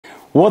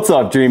What's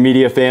up, Dream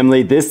Media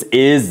family? This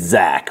is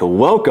Zach.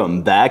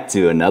 Welcome back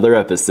to another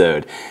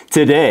episode.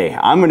 Today,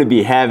 I'm going to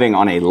be having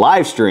on a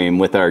live stream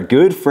with our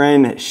good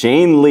friend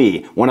Shane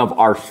Lee, one of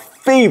our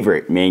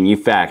favorite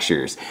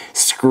manufacturers,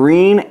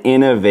 Screen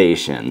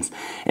Innovations.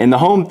 In the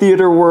home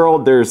theater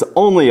world, there's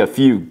only a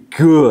few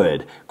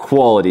good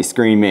quality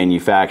screen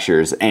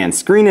manufacturers, and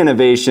Screen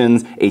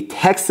Innovations, a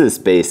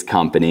Texas-based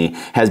company,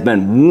 has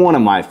been one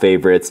of my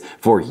favorites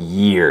for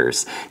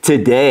years.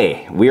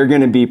 Today, we are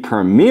going to be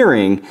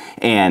premiering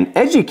and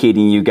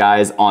educating you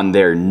guys on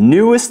their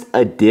newest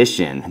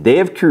addition. They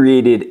have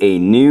created a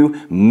new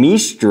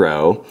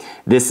Maestro.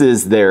 This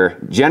is their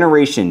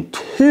Generation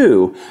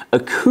 2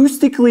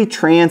 acoustically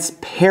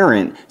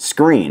transparent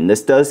screen.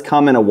 This does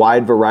come in a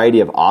wide variety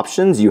of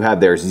options. You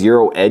have their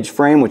zero edge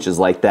frame, which is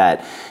like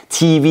that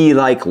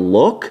TV-like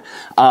look,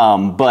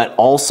 but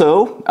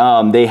also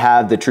they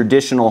have the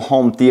traditional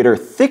home theater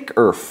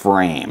thicker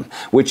frame,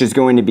 which is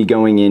going to be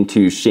going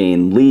into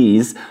Shane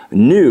Lee's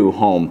new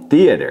home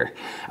theater.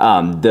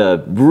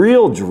 The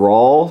real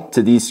draw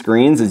to these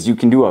screens is you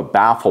can do a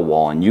baffle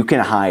wall and you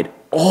can hide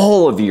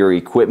all of your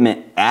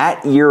equipment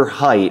at your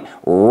height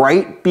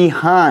right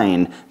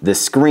behind the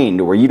screen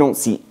to where you don't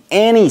see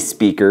any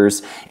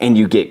speakers and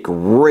you get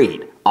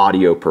great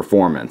audio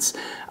performance.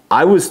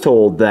 I was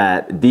told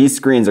that these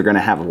screens are going to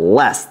have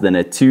less than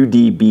a 2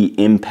 dB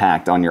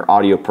impact on your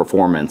audio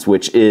performance,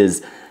 which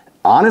is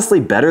honestly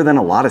better than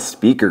a lot of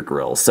speaker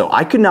grills. So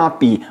I could not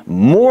be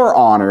more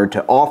honored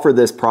to offer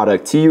this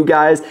product to you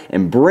guys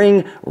and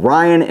bring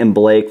Ryan and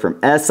Blake from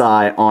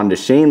SI onto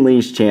Shane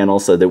Lee's channel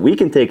so that we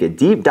can take a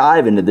deep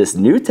dive into this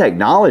new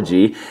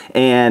technology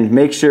and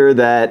make sure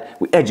that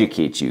we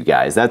educate you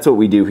guys. That's what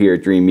we do here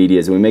at Dream Media,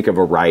 is we make a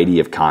variety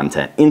of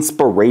content,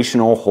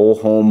 inspirational whole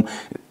home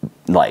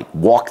like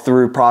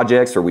walkthrough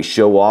projects where we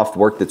show off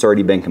work that's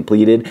already been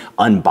completed,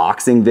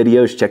 unboxing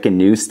videos, checking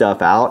new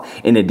stuff out,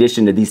 in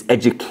addition to these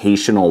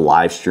educational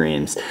live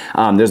streams.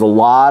 There's a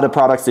lot of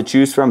products to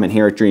choose from, and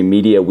here at Dream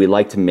Media, we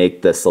like to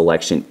make the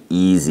selection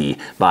easy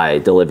by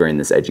delivering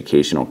this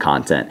educational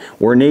content.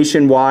 We're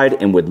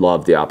nationwide and would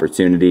love the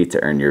opportunity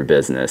to earn your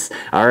business.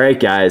 All right,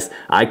 guys,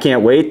 I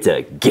can't wait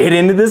to get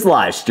into this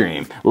live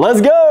stream.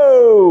 Let's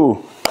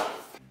go!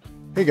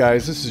 Hey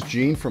guys, this is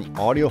Gene from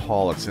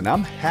Audioholics, and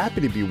I'm happy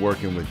to be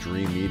working with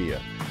Dream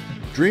Media.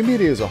 Dream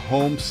Media is a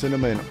home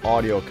cinema and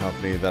audio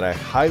company that I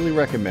highly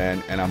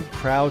recommend, and I'm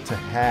proud to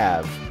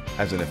have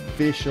as an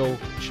official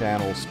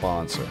channel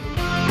sponsor.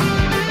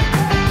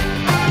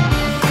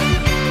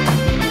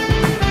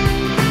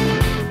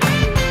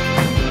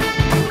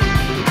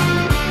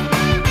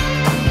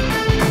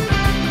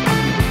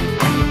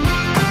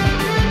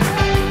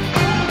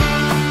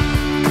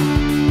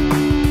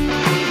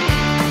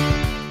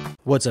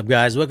 What's up,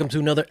 guys? Welcome to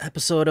another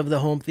episode of the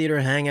Home Theater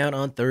Hangout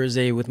on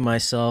Thursday with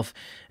myself,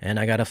 and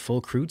I got a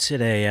full crew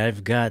today.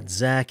 I've got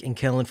Zach and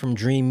Kellen from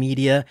Dream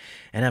Media,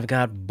 and I've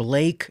got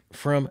Blake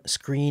from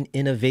Screen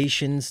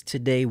Innovations.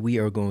 Today we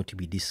are going to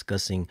be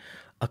discussing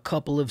a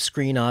couple of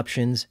screen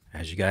options.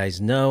 As you guys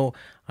know,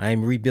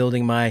 I'm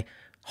rebuilding my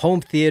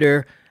home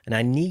theater and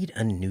I need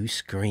a new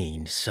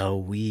screen. So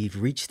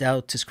we've reached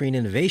out to Screen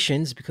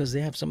Innovations because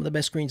they have some of the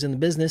best screens in the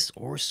business,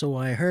 or so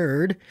I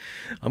heard.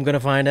 I'm going to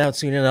find out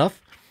soon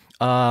enough.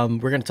 We're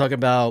going to talk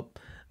about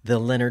the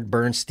Leonard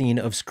Bernstein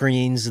of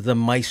screens, the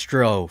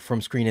Maestro from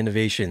Screen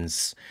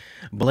Innovations.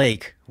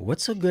 Blake,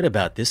 what's so good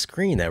about this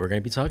screen that we're going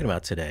to be talking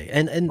about today?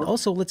 And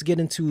also let's get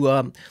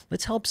into,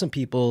 let's help some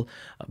people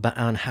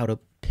on how to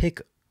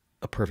pick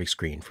a perfect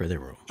screen for their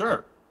room.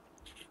 Sure.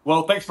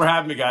 Well, thanks for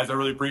having me, guys. I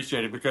really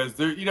appreciate it, because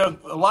there, you know,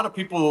 a lot of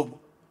people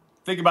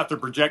think about their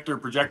projector.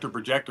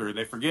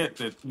 They forget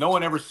that no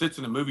one ever sits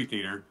in a movie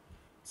theater,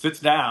 sits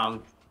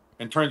down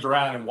and turns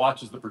around and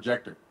watches the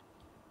projector.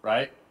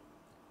 Right?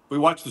 We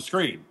watch the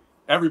screen.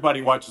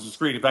 Everybody watches the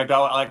screen. In fact, I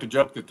like to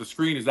joke that the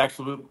screen is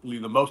absolutely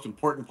the most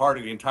important part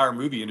of the entire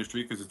movie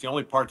industry, because it's the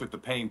only part that the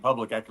paying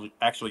public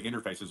actually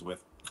interfaces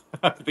with.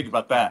 Think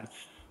about that.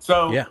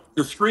 So yeah,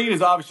 the screen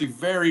is obviously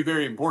very,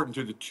 very important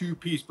to the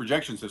two-piece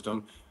projection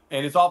system,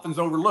 and it's often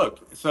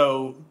overlooked.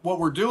 So what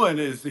we're doing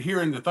is, here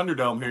in the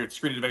Thunderdome here at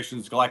Screen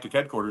Innovations Galactic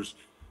Headquarters,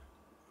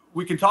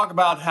 we can talk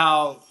about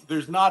how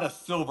there's not a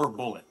silver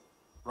bullet.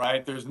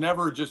 Right? There's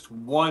never just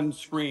one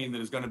screen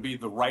that is going to be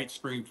the right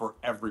screen for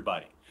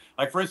everybody.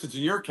 Like, for instance,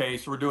 in your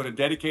case, we're doing a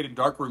dedicated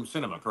darkroom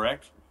cinema,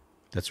 correct?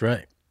 That's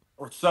right.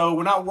 So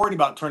we're not worried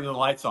about turning the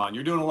lights on.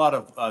 You're doing a lot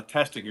of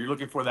testing. You're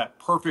looking for that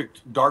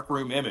perfect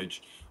darkroom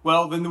image.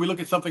 Well, then we look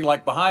at something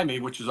like behind me,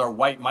 which is our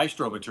white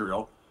Maestro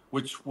material,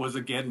 which was,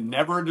 again,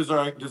 never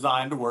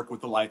designed to work with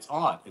the lights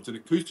on. It's an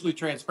acoustically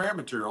transparent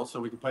material, so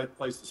we can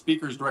place the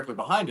speakers directly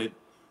behind it,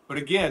 but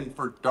again,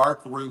 for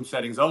dark room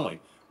settings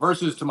only.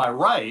 Versus to my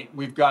right,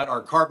 we've got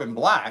our carbon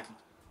black,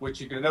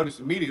 which you can notice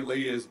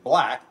immediately is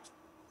black.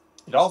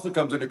 It also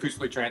comes in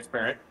acoustically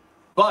transparent,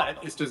 but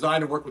it's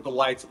designed to work with the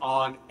lights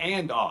on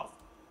and off.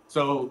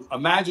 So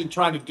imagine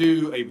trying to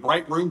do a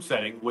bright room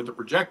setting with a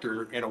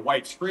projector and a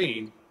white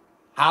screen.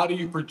 How do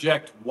you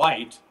project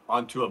white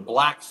onto a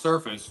black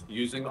surface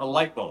using a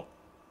light bulb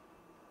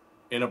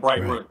in a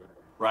bright room?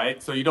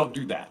 right? So you don't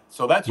do that.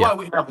 So that's why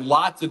we have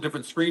lots of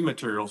different screen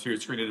materials here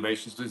at Screen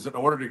Innovations, is in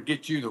order to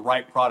get you the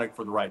right product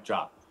for the right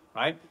job,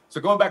 right? So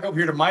going back over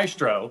here to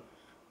Maestro,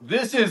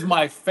 this is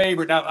my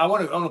favorite. Now, I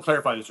want to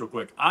clarify this real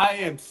quick. I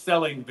am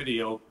selling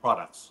video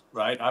products,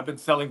 right? I've been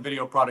selling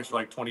video products for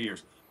like 20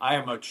 years. I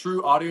am a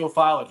true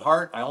audiophile at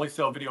heart. I only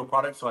sell video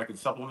products so I can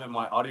supplement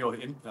my audio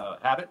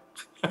habit.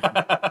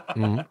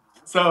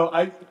 So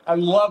I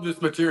love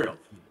this material.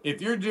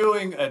 If you're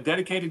doing a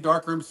dedicated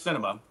darkroom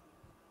cinema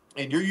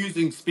and you're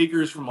using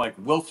speakers from like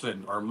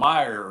Wilson or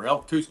Meyer or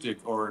Acoustic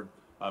or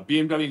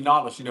BMW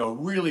Nautilus, you know,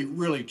 really,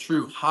 really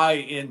true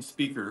high-end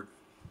speaker,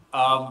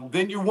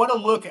 then you want to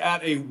look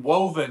at a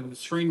woven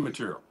screen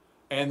material.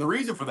 And the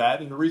reason for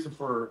that, and the reason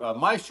for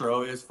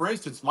Maestro is, for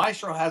instance,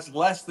 Maestro has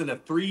less than a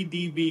 3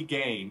 dB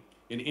gain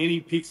in any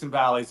peaks and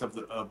valleys of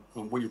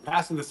when you're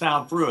passing the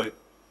sound through it.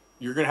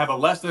 You're going to have a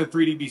less than a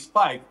 3 dB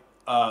spike,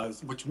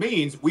 which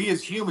means we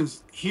as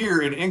humans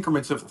hear in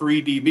increments of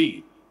 3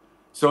 dB.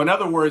 So in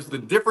other words, the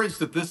difference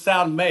that this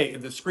sound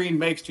the screen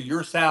makes to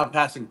your sound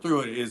passing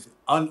through it is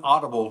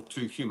unaudible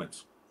to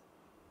humans.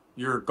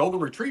 Your golden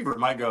retriever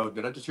might go,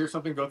 did I just hear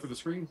something go through the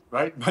screen?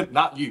 Right? But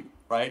not you,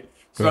 right?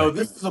 So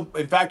this is,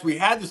 in fact, we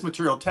had this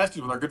material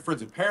tested with our good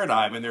friends at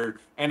Paradigm in their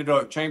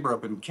anechoic chamber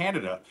up in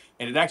Canada,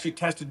 and it actually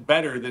tested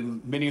better than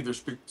many of their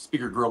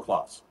speaker grill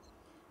cloths.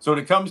 So when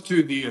it comes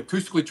to the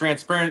acoustically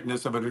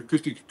transparentness of an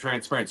acoustic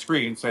transparent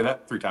screen, say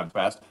that 3 times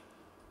fast,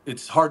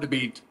 it's hard to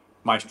beat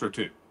Maestro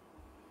 2.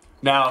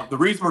 Now, the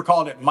reason we're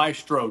calling it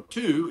Maestro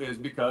 2 is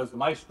because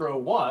Maestro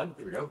 1,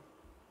 here we go,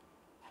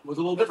 was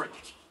a little different.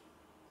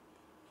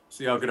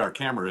 See how good our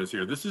camera is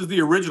here. This is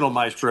the original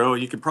Maestro,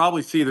 and you can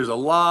probably see there's a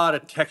lot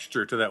of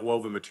texture to that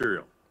woven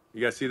material.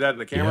 You guys see that in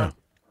the camera?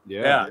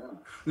 Yeah.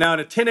 Now, in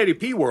a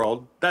 1080p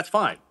world, that's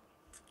fine.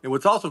 And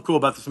what's also cool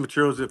about this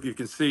material is, if you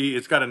can see,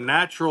 it's got a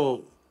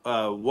natural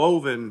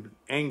woven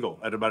angle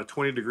at about a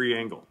 20-degree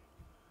angle.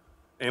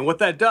 And what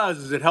that does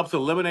is it helps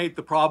eliminate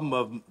the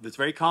problem that's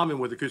very common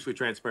with acoustically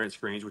transparent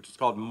screens, which is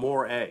called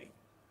moire.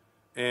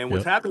 And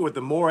what's happening with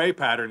the moire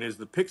pattern is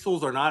the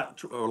pixels are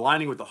not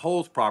aligning with the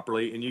holes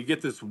properly, and you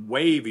get this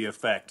wavy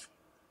effect,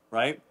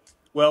 right?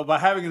 Well, by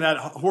having that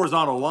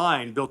horizontal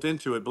line built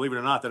into it, believe it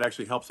or not, that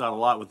actually helps out a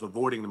lot with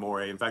avoiding the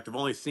moire. In fact, I've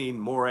only seen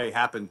moire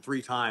happen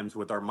 3 times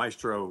with our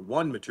Maestro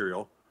 1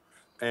 material.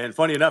 And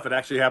funny enough, it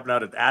actually happened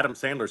out at Adam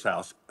Sandler's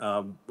house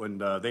when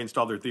they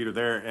installed their theater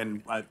there.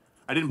 And I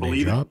didn't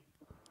believe it.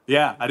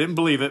 Yeah, I didn't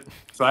believe it.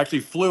 So I actually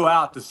flew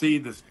out to see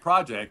this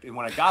project. And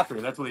when I got there,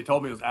 that's what they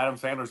told me, it was Adam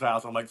Sandler's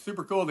house. I'm like,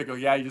 super cool. They go,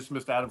 yeah, you just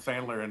missed Adam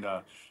Sandler. And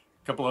a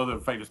couple other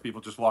famous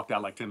people just walked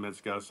out like 10 minutes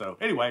ago. So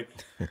anyway,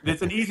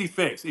 it's an easy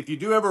fix. If you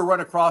do ever run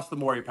across the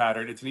moire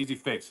pattern, it's an easy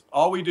fix.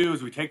 All we do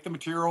is we take the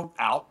material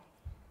out,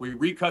 we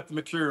recut the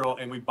material,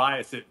 and we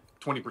bias it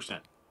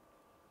 20%.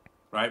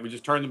 Right? We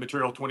just turn the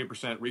material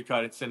 20%,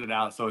 recut it, send it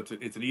out. So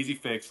it's an easy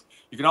fix.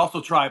 You can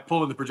also try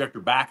pulling the projector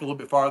back a little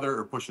bit farther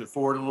or pushing it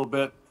forward a little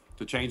bit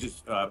to change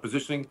its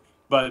positioning.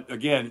 But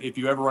again, if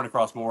you ever run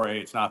across moire,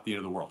 it's not the end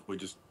of the world. We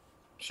just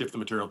shift the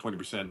material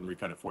 20% and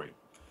recut it for you.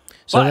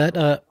 So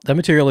that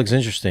material looks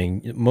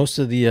interesting. Most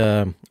of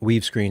the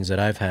weave screens that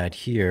I've had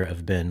here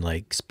have been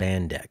like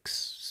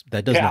spandex.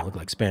 That does not look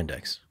like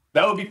spandex.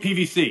 That would be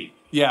PVC.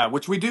 Yeah,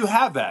 which we do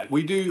have that.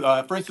 We do,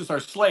 for instance, our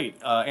slate,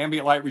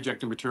 ambient light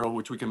rejecting material,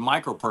 which we can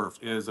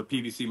microperf, is a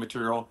PVC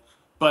material.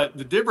 But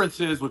the difference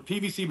is with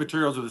PVC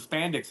materials or the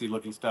spandexy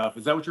looking stuff,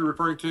 is that what you're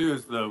referring to,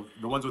 is the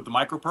ones with the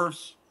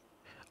microperfs?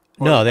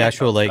 No, the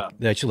actual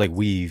like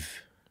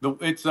weave.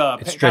 It's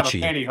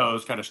stretchy. Kind of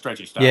pantyhose, kind of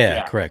stretchy stuff.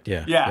 Yeah, correct.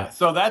 Yeah. Yeah.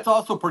 So that's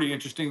also pretty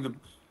interesting.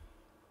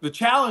 The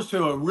challenge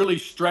to a really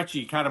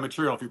stretchy kind of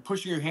material, if you're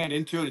pushing your hand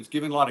into it, it's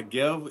giving a lot of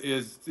give,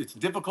 is it's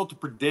difficult to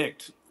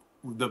predict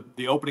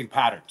the opening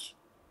patterns,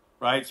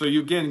 right? So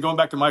you, again, going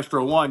back to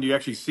Maestro 1, you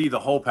actually see the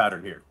hole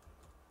pattern here,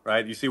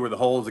 right? You see where the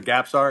holes, the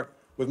gaps are.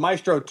 With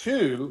Maestro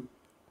 2,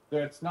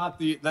 that's not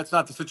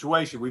the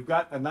situation. We've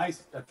got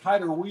a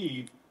tighter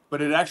weave,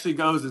 but it actually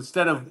goes,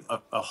 instead of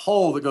a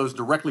hole that goes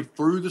directly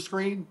through the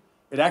screen,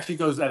 it actually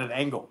goes at an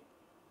angle,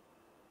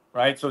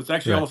 right? So it's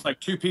actually almost like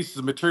 2 pieces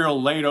of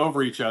material laid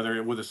over each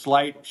other with a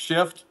slight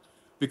shift,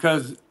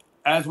 because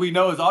as we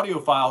know as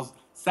audiophiles,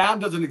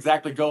 sound doesn't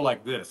exactly go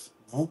like this.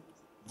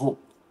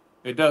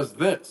 It does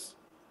this,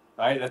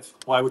 right? That's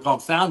why we call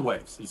them sound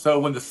waves. And so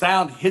when the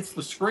sound hits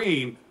the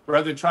screen,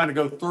 rather than trying to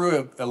go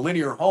through a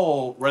linear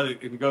hole, rather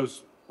it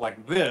goes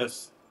like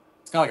this,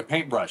 it's kind of like a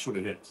paintbrush when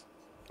it hits.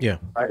 Yeah.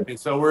 Right? And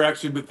so we're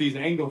actually, with these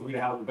angles we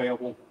have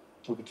available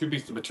with the 2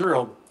 pieces of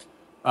material,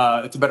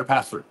 it's a better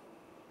pass-through.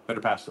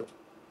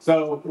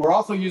 So we're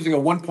also using a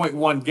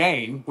 1.1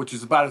 gain, which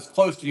is about as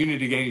close to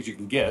unity gain as you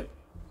can get.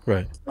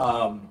 Right.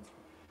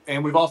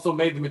 And we've also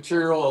made the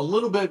material a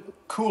little bit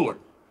cooler.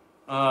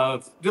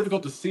 It's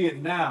difficult to see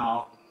it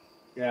now.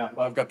 Yeah,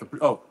 well, I've got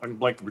I can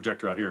blank the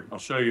projector out here. I'll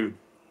show you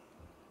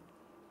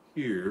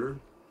here.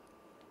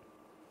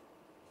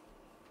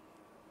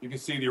 You can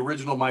see the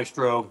original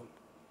Maestro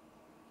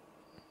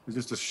is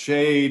just a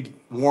shade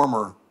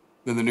warmer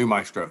than the new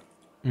Maestro.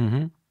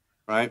 Mm-hmm.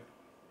 Right?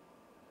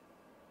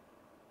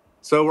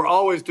 So we're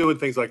always doing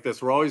things like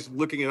this. We're always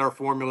looking at our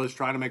formulas,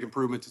 trying to make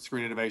improvements in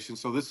screen innovation.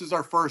 So this is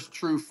our first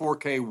true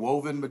 4K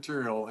woven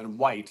material in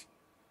white,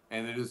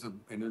 and it is a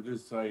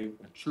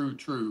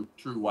true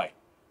white.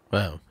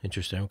 Wow,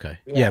 interesting. Okay.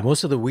 Yeah,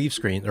 most of the weave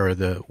screen or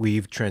the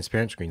weave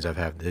transparent screens I've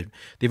had,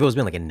 they've always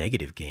been like a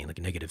negative gain, like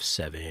a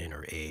 -7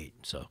 or 8.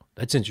 So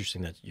that's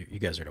interesting that you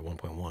guys are at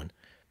 1.1.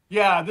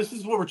 Yeah, this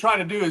is what we're trying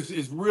to do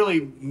is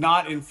really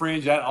not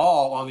infringe at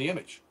all on the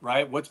image,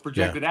 right? What's Yeah.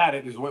 projected at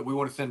it is what we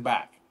want to send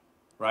back,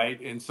 right?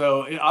 And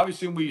so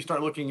obviously when you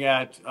start looking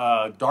at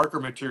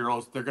darker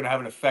materials, they're going to have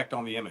an effect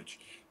on the image.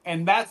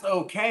 And that's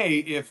okay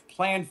if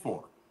planned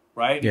for,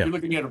 right? If Yeah. you're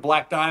looking at a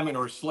black diamond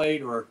or a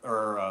slate or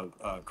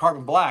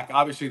carbon black,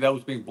 obviously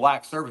those being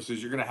black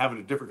surfaces, you're going to have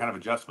a different kind of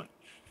adjustment.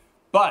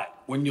 But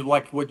when you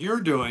like what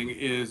you're doing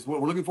is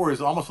what we're looking for is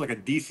almost like a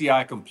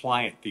DCI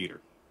compliant theater,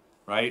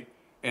 right?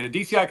 And a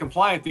DCI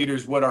compliant theater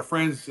is what our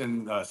friends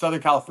in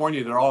Southern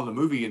California that are all in the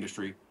movie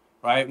industry,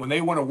 right? When they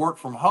want to work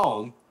from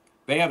home,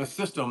 they have a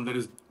system that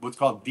is what's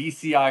called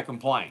DCI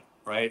compliant,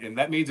 right? And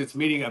that means it's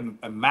meeting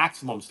a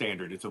maximum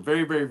standard. It's a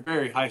very, very,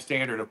 very high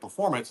standard of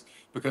performance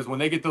because when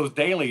they get those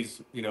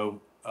dailies,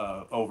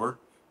 over,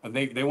 and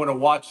they want to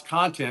watch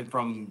content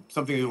from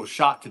something that was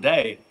shot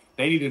today,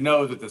 they need to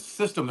know that the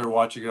system they're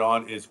watching it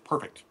on is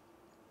perfect,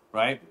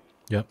 right?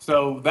 Yep.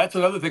 So that's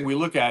another thing we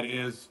look at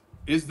is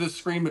this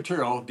screen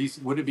material,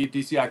 would it be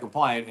DCI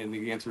compliant? And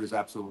the answer is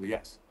absolutely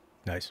yes.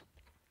 Nice.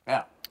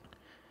 Yeah.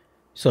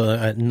 So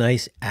a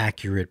nice,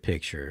 accurate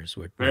picture is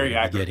what Very we're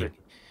gonna be accurate getting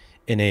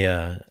in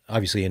a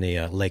obviously in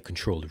a light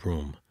controlled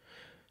room.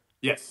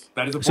 Yes,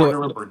 that is important So to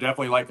remember.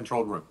 Definitely light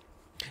controlled room.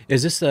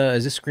 is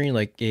this screen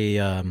like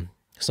a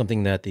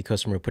something that the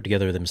customer put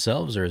together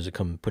themselves, or does it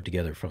come put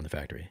together from the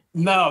factory?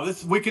 No,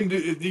 this we can do.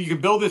 You can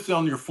build this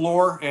on your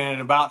floor in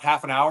about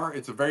half an hour.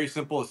 It's a very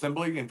simple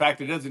assembly. In fact,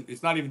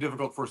 it's not even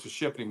difficult for us to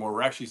ship anymore.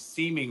 We're actually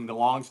seaming the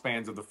long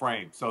spans of the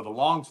frame. So the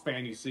long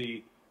span you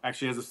see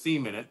actually has a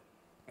seam in it,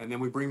 and then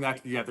we bring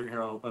that together.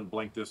 Here, I'll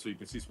unblank this so you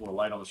can see some more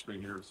light on the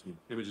screen here, some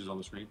images on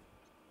the screen.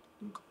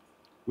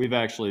 We've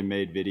actually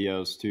made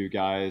videos too,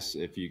 guys,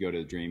 if you go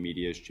to Dream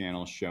Media's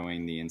channel,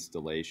 showing the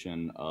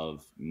installation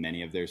of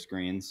many of their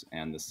screens,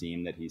 and the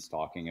seam that he's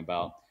talking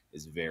about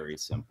is very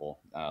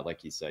simple.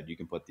 Like he said, you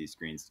can put these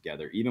screens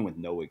together, even with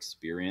no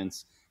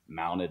experience,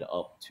 mounted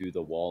up to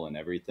the wall and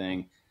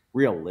everything,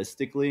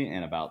 realistically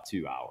in about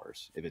 2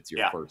 hours if it's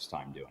your first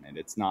time doing it.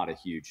 It's not a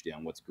huge deal.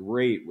 And what's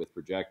great with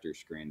projector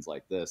screens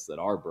like this that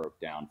are broke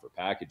down for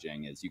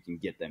packaging is you can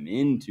get them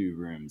into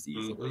rooms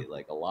easily.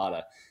 Like a lot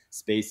of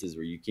spaces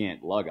where you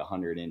can't lug a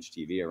 100-inch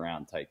TV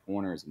around tight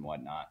corners and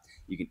whatnot,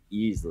 you can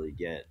easily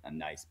get a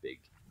nice big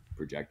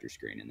projector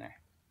screen in there.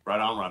 Right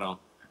on, right on.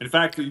 In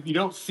fact, you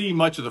don't see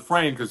much of the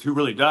frame because who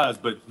really does,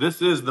 but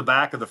this is the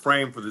back of the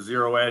frame for the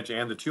 0 edge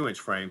and the 2-inch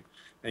frame.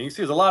 And you see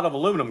there's a lot of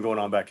aluminum going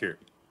on back here,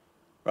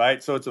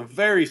 right? So it's a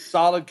very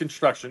solid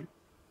construction,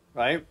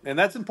 right? And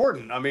that's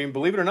important. I mean,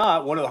 believe it or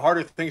not, one of the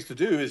harder things to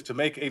do is to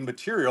make a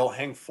material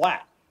hang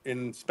flat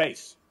in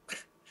space.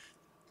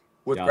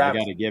 With Yeah, I gravity.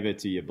 got to give it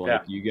to you,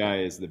 Blake. You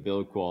guys, the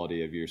build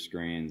quality of your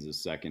screens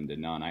is second to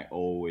none. I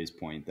always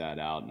point that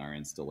out in our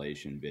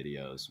installation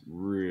videos.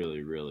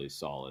 Really, really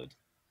solid.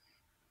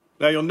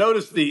 Now you'll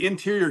notice the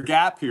interior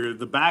gap here,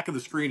 the back of the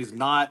screen is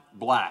not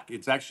black.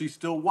 It's actually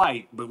still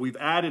white, but we've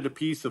added a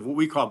piece of what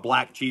we call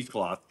black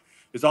cheesecloth.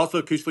 It's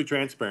also acoustically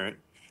transparent,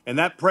 and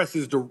that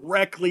presses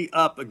directly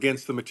up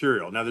against the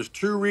material. Now there's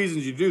two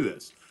reasons you do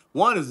this.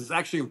 One is it's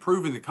actually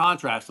improving the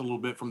contrast a little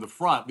bit from the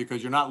front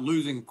because you're not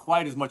losing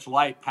quite as much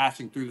light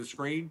passing through the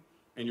screen,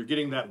 and you're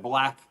getting that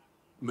black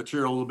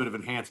material, a little bit of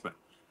enhancement.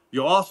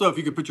 You'll also, if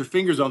you could put your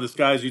fingers on this,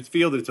 guys, you'd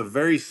feel that it's a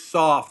very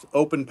soft,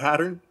 open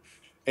pattern.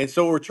 And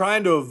so what we're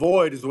trying to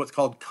avoid is what's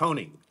called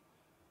coning.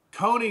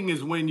 Coning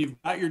is when you've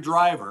got your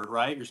driver,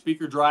 right, your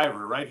speaker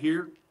driver right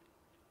here,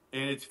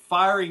 and it's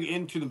firing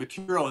into the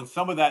material, and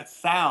some of that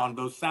sound,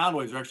 those sound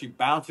waves are actually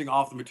bouncing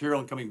off the material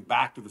and coming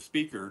back to the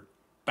speaker,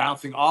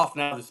 bouncing off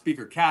now the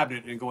speaker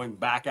cabinet and going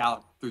back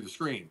out through the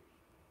screen.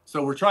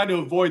 So we're trying to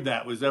avoid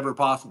that as ever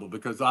possible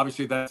because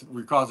obviously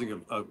we're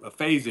causing a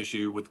phase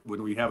issue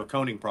when we have a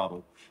coning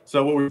problem.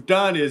 So what we've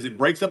done is it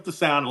breaks up the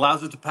sound,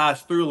 allows it to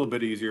pass through a little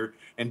bit easier,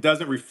 and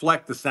doesn't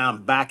reflect the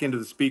sound back into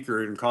the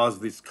speaker and cause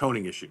this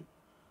coning issue.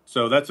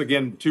 So that's,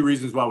 again, two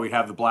reasons why we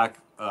have the black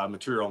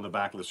material on the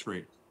back of the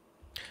screen.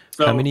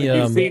 So How many,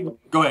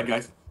 go ahead,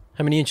 guys.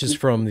 How many inches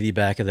from the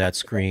back of that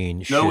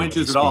screen should No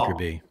inches the at speaker all.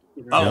 be?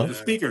 Oh, No? the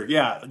speaker,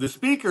 yeah. The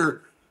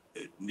speaker,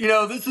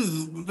 this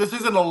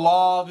isn't a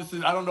law.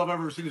 I don't know if I've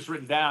ever seen this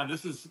written down.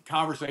 This is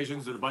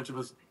conversations that a bunch of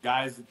us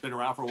guys that've been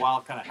around for a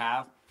while kind of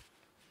have.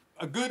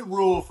 A good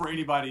rule for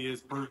anybody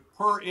is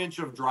per inch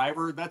of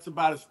driver, that's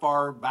about as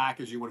far back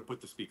as you want to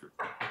put the speaker,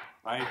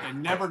 right?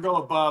 And never go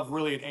above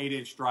really an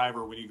 8-inch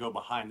driver when you go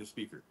behind the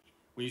speaker.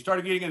 When you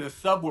start getting into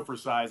subwoofer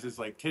sizes,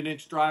 like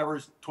 10-inch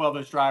drivers,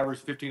 12-inch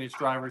drivers, 15-inch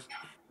drivers,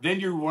 then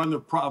you run the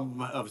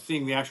problem of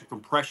seeing the actual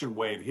compression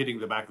wave hitting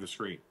the back of the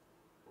screen,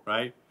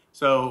 right?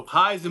 So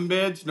highs and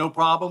mids, no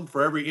problem.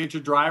 For every inch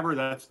of driver,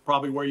 that's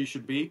probably where you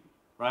should be,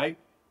 right?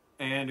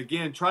 And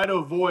again, try to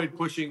avoid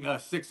pushing a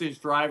 6-inch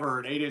driver or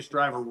an 8-inch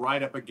driver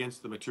right up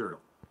against the material,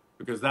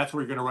 because that's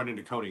where you're going to run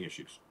into coating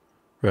issues.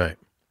 Right.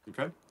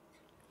 Okay.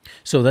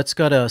 So that's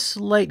got a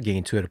slight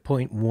gain to it, a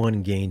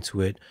 0.1 gain to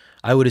it.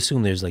 I would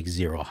assume there's like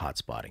zero hot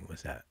spotting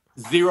with that.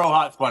 Zero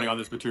hot spotting on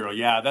this material.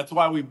 Yeah, that's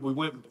why we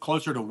went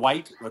closer to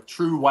white, a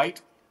true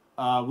white.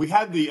 We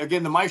had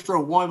the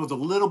Maestro 1 was a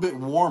little bit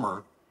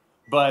warmer,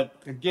 but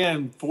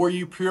again, for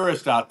you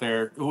purists out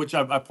there, which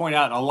I point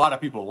out a lot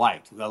of people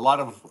liked. A lot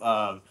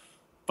of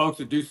folks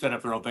that do set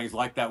up their own things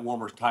like that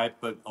warmer type,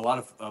 but a lot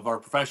of our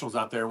professionals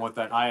out there want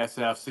that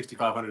ISF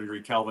 6500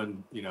 degree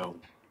Kelvin,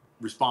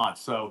 response.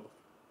 So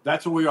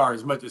that's what we are,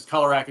 as much as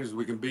color accurate as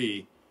we can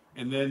be.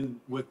 And then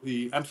with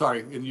I'm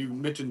sorry, and you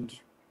mentioned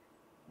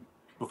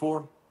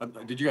before,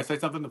 did you guys say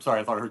something? I'm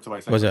sorry, I thought I heard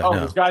somebody say something. Oh, No.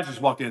 This guy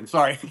just walked in.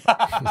 Sorry.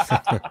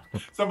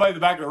 Somebody in the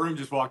back of the room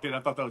just walked in. I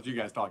thought that was you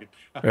guys talking.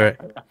 All right.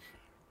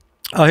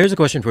 Here's a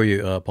question for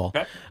you, Paul.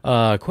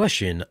 Okay.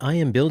 Question. I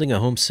am building a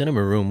home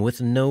cinema room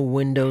with no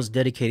windows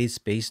dedicated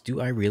space.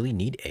 Do I really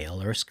need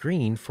ALR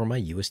screen for my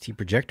UST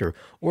projector,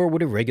 or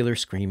would a regular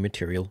screen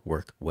material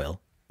work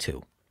well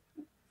too?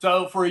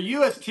 So for a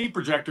UST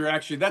projector,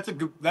 actually, that's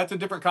a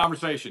different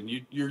conversation.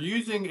 You're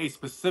using a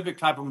specific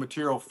type of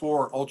material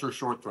for ultra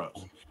short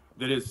throws.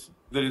 That is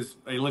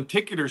a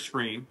lenticular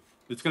screen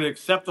that's going to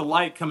accept the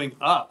light coming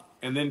up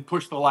and then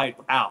push the light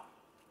out.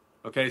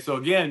 Okay, so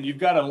again, you've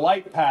got a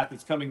light path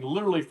that's coming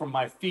literally from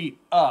my feet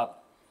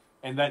up,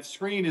 and that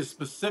screen is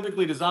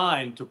specifically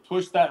designed to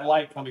push that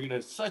light coming in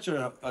at such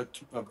a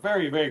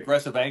very, very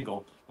aggressive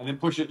angle and then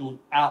push it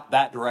out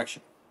that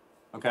direction.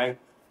 Okay,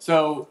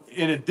 so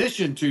in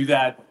addition to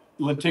that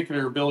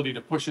lenticular ability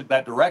to push it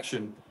that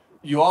direction,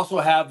 you also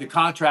have the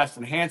contrast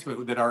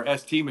enhancement that our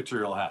ST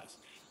material has.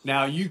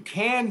 Now, you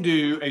can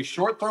do a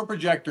short throw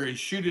projector and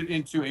shoot it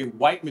into a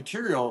white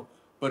material,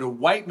 but a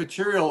white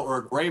material or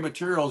a gray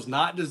material is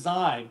not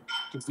designed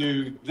to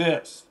do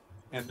this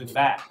and then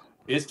that.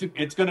 It's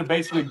going to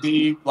basically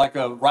be like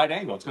a right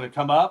angle. It's going to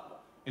come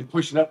up and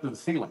push it up to the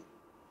ceiling.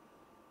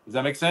 Does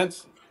that make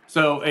sense?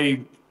 So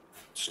a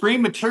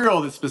screen material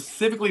that's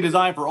specifically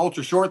designed for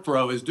ultra short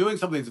throw is doing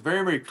something that's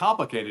very, very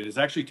complicated. It's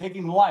actually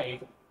taking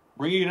light,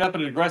 bringing it up at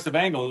an aggressive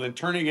angle, and then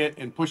turning it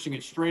and pushing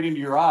it straight into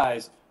your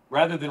eyes,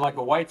 rather than like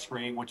a white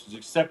screen, which is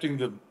accepting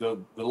the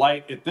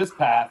light at this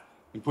path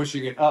and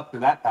pushing it up to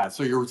that path.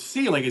 So your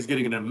ceiling is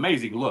getting an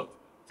amazing look.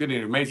 It's getting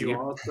an amazing. You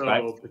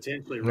also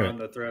potentially run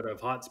the threat of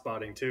hot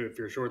spotting too. If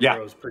your short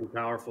throw is pretty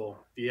powerful,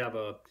 if you have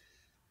a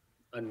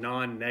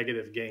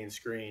non-negative gain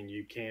screen,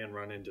 you can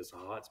run into some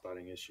hot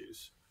spotting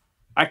issues.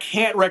 I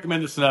can't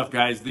recommend this enough,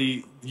 guys.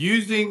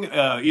 Using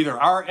either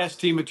our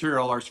ST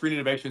material, our Screen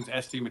Innovations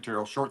ST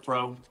material, short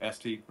throw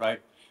ST, right?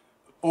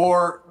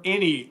 Or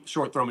any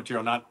short throw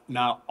material.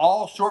 Now,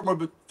 all short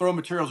throw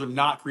materials are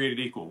not created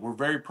equal. We're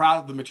very proud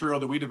of the material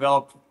that we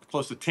developed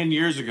close to 10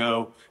 years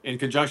ago in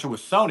conjunction with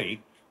Sony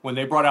when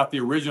they brought out the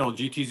original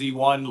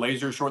GTZ1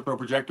 laser short throw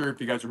projector. If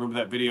you guys remember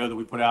that video that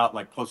we put out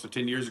like close to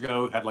 10 years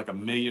ago, it had like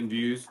 1 million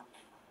views.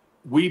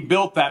 We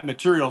built that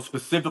material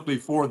specifically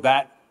for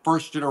that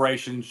first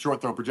generation short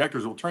throw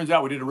projectors. Well, it turns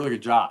out we did a really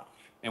good job.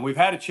 And we've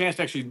had a chance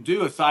to actually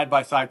do a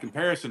side-by-side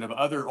comparison of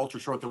other ultra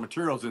short throw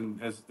materials.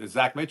 And as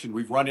Zach mentioned,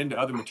 we've run into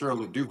other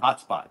materials that do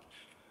hotspot.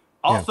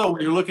 Also,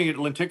 when you're looking at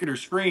lenticular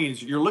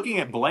screens, you're looking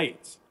at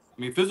blades. I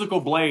mean,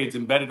 physical blades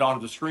embedded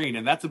onto the screen,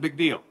 and that's a big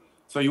deal.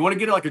 So you want to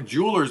get like a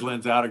jeweler's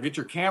lens out or get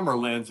your camera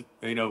lens,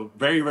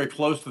 very, very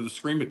close to the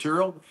screen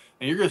material.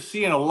 And you're going to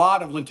see in a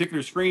lot of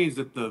lenticular screens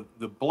that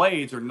the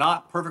blades are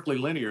not perfectly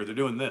linear. They're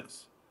doing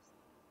this,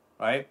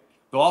 right?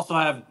 They'll also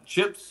have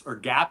chips or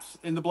gaps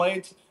in the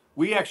blades.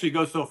 We actually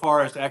go so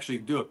far as to actually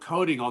do a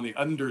coating on the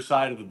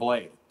underside of the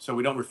blade so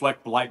we don't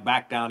reflect the light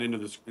back down into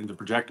the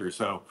projector.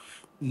 So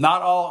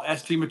not all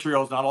ST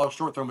materials, not all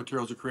short throw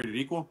materials are created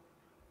equal,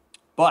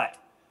 but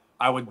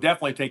I would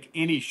definitely take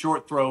any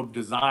short throw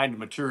designed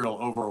material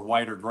over a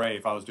white or gray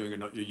if I was doing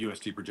a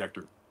UST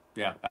projector.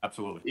 Yeah,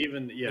 absolutely.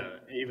 Even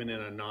in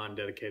a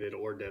non-dedicated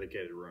or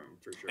dedicated room,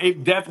 for sure.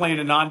 Definitely in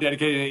a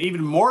non-dedicated,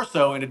 even more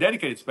so in a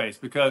dedicated space,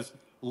 because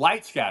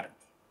light scatter.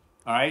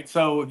 All right.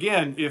 So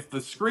again, if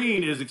the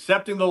screen is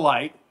accepting the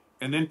light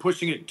and then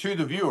pushing it to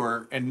the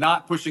viewer and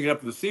not pushing it up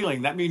to the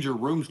ceiling, that means your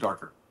room's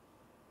darker.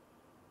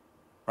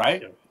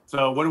 Right? Yep.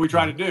 So what are we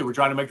trying to do? We're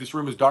trying to make this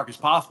room as dark as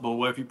possible.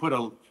 Well, if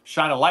you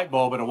shine a light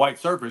bulb at a white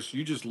surface,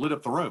 you just lit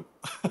up the room.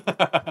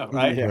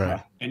 Right?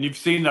 Yeah. And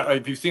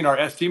if you've seen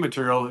our ST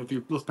material,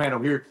 let's pan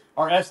over here,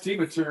 our ST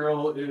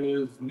material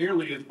is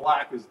nearly as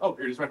black as,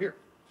 here it is right here.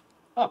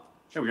 Oh,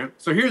 there we go.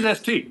 So here's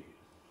ST,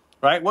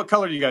 right? What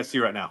color do you guys see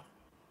right now?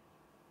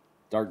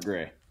 Dark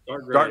gray.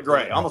 Dark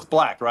gray, almost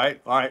black,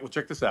 right? All right, well,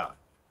 check this out.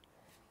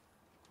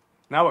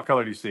 Now what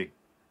color do you see?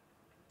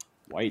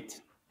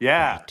 White.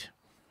 Yeah. White.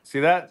 See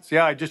that? See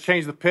how I just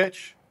changed the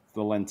pitch?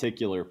 The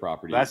lenticular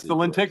property. That's the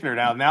lenticular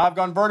now. Now I've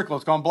gone vertical,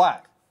 it's gone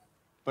black.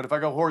 But if I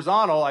go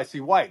horizontal, I see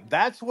white.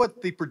 That's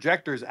what the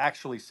projector is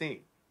actually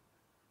seeing,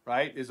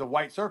 right, is a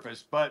white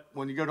surface. But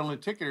when you go to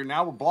lenticular,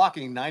 now we're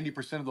blocking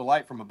 90% of the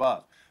light from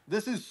above.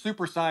 This is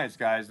super science,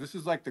 guys. This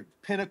is like the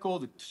pinnacle,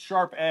 the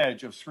sharp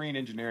edge of screen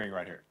engineering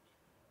right here.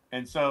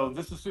 And so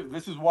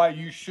this is why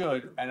you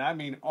should, and I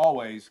mean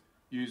always,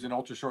 use an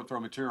ultra short throw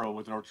material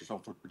with an ultra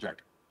short throw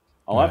projector.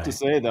 I'll have to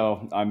say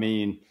though, I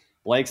mean,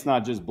 Blake's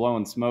not just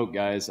blowing smoke,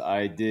 guys.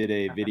 I did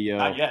a video.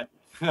 Not yet.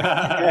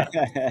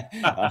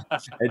 I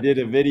did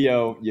a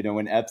video, you know,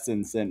 when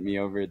Epson sent me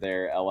over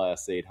their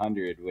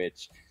LS800,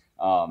 which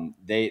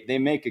they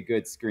make a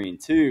good screen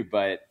too,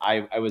 but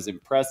I was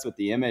impressed with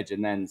the image,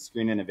 and then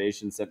Screen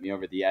Innovation sent me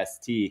over the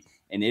ST,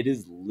 and it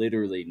is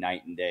literally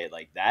night and day.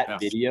 Like that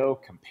video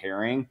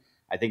comparing,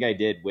 I think I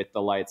did with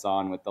the lights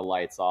on, with the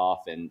lights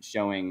off, and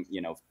showing,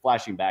 you know,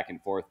 flashing back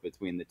and forth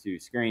between the two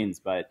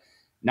screens, but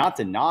not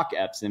to knock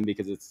Epson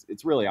because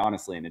it's really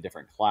honestly in a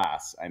different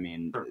class. I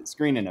mean,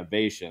 Screen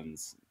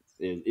Innovations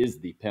is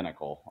the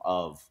pinnacle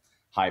of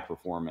high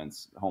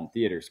performance home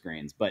theater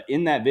screens. But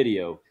in that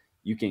video,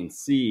 you can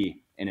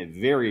see in a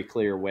very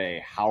clear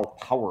way how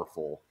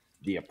powerful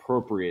the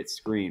appropriate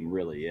screen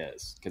really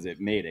is, because it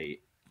made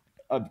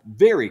a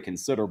very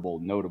considerable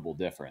notable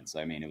difference.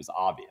 I mean, it was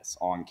obvious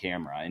on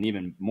camera and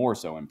even more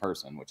so in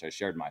person, which I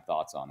shared my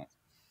thoughts on it.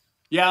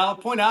 Yeah, I'll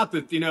point out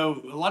that, you know,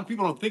 a lot of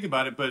people don't think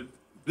about it, but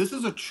this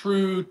is a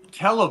true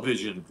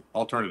television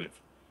alternative.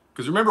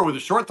 Because remember, with a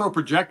short throw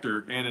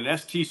projector and an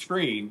ST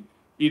screen,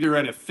 either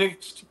at a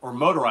fixed or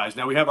motorized.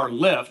 Now we have our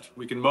lift.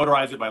 We can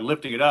motorize it by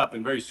lifting it up,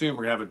 and very soon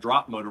we're going to have a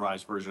drop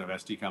motorized version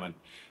of ST coming.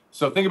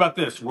 So think about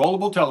this: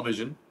 rollable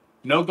television,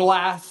 no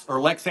glass or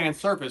Lexan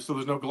surface, so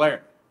there's no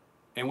glare.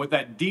 And with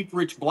that deep,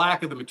 rich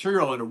black of the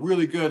material and a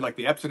really good, like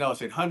the Epson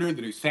LS800,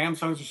 the new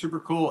Samsungs are super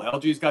cool.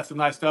 LG's got some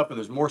nice stuff, and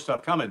there's more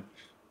stuff coming.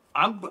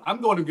 I'm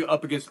going to go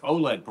up against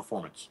OLED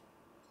performance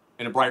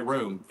in a bright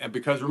room. And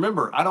because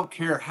remember, I don't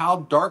care how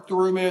dark the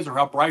room is or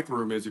how bright the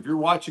room is. If you're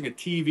watching a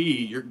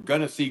TV, you're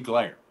going to see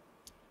glare.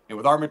 And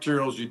with our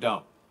materials, you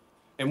don't.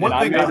 And one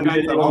thing I made a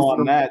video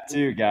on that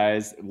too,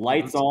 guys.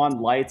 Lights on,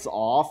 lights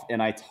off.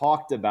 And I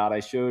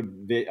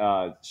showed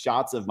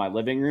shots of my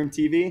living room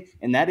TV.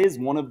 And that is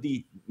one of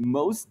the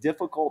most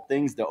difficult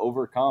things to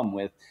overcome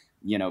with,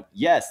 you know,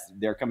 yes,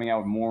 they're coming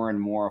out with more and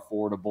more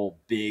affordable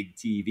big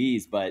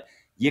TVs, but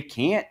you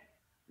can't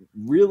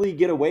really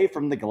get away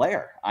from the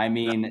glare. I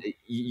mean,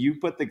 you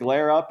put the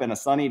glare up in a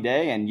sunny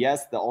day, and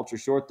yes, the ultra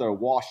short throw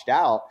washed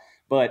out,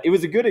 but it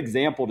was a good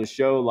example to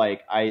show,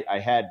 like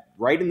I had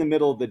right in the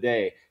middle of the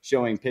day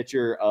showing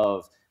picture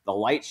of the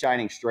light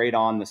shining straight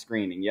on the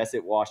screen. And yes,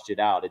 it washed it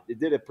out. It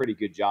did a pretty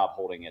good job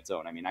holding its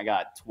own. I mean, I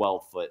got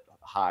 12-foot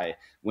high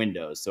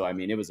windows. So, I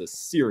mean, it was a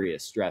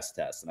serious stress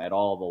test, and I had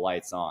all the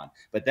lights on.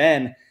 But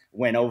then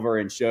went over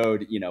and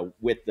showed, you know,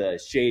 with the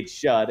shades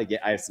shut. Again,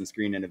 I have some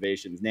Screen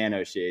Innovations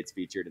nano shades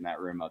featured in that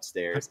room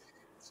upstairs.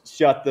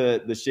 Shut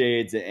the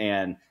shades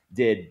and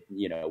did,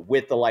 you know,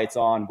 with the lights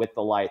on, with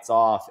the lights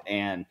off,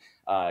 and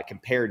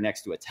compared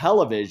next to a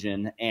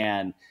television.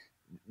 And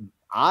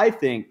I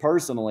think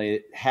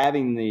personally,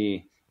 having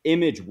the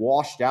image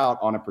washed out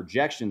on a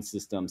projection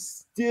system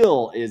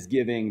still is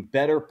giving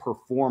better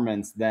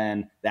performance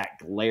than that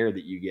glare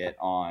that you get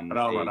on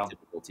a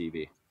typical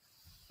TV.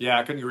 Yeah,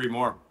 I couldn't agree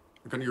more.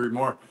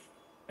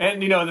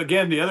 And, you know,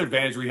 again, the other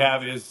advantage we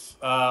have is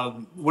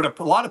what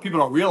a lot of people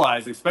don't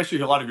realize,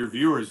 especially a lot of your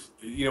viewers,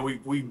 you know,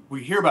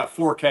 we hear about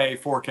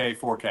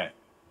 4K,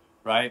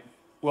 right?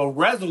 Well,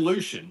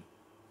 resolution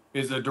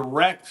is a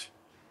direct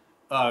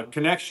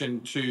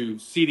connection to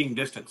seating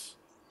distance.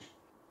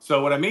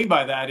 So what I mean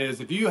by that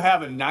is if you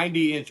have a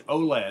 90-inch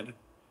OLED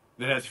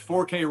that has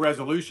 4K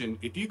resolution,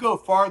 if you go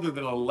farther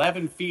than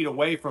 11 feet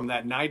away from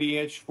that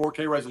 90-inch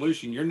 4K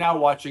resolution, you're now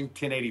watching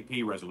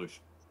 1080p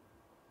resolution.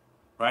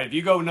 Right? If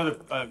you go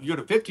you go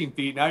to 15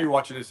 feet, now you're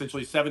watching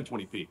essentially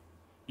 720p.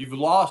 You've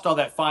lost all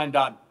that fine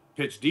dot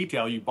pitch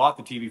detail you bought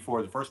the TV for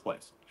in the first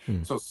place.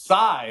 So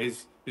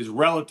size is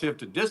relative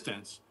to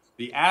distance.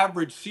 The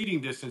average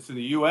seating distance in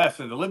the U.S.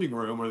 in the living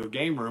room or the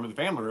game room or the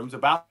family room is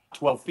about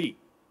 12 feet.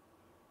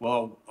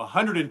 Well,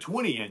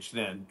 120-inch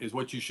then is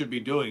what you should be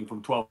doing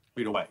from 12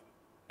 feet away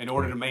in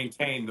order to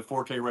maintain the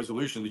 4K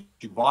resolution that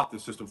you bought the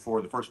system for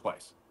in the first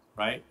place,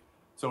 right?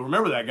 So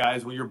remember that,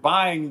 guys, when you're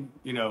buying,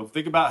 you know,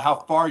 think about how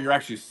far you're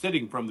actually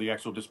sitting from the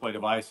actual display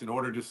device in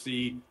order to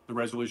see the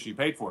resolution you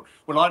paid for.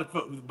 But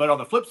on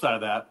the flip side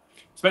of that,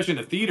 especially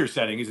in the theater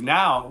setting, is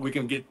now we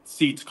can get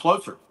seats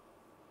closer,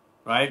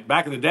 right?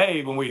 Back in the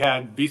day when we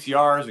had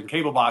VCRs and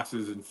cable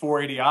boxes and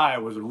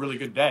 480i was a really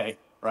good day,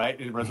 right,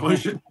 in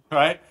resolution,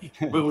 right?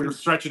 But we were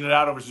stretching it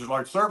out over such a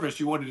large surface,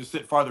 you wanted to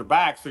sit farther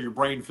back so your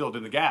brain filled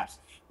in the gaps.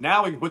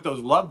 Now we can put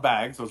those love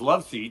bags, those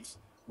love seats,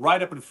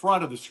 right up in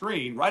front of the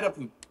screen, right up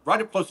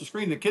close to the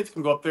screen. The kids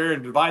can go up there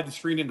and divide the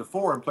screen into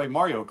 4 and play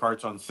Mario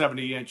Karts on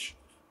 70-inch,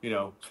 you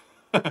know,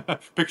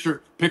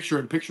 picture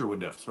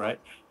windows, right?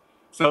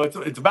 So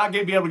it's about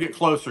being able to get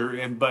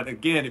closer. But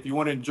again, if you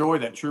want to enjoy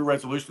that true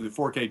resolution that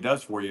 4K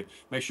does for you,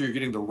 make sure you're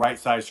getting the right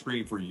size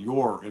screen for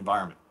your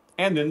environment,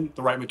 and then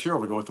the right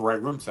material to go with the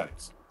right room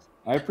settings.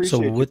 I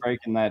appreciate you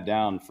breaking that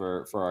down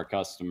for our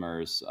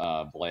customers,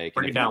 Blake.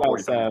 And if you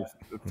guys have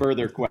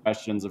further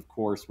questions, of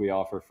course, we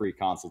offer free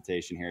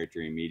consultation here at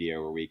Dream Media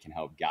where we can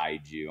help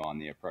guide you on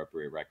the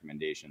appropriate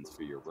recommendations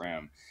for your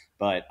room.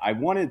 But I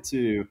wanted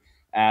to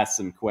ask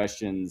some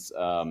questions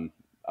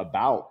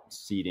about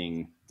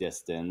seating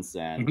distance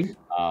and,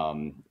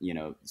 you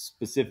know,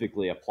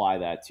 specifically apply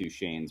that to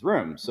Shane's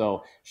room.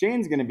 So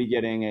Shane's going to be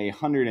getting a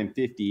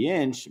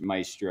 150-inch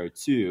Maestro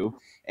 2.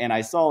 And I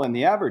saw in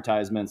the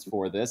advertisements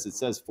for this, it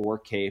says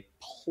 4K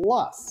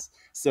plus.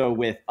 So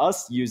with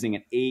us using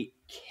an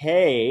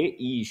 8K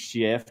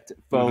E-Shift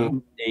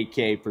foam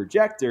 8K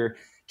projector,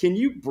 can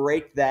you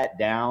break that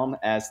down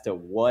as to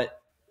what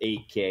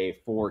 8K,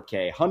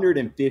 4K,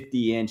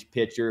 150-inch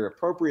picture,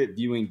 appropriate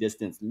viewing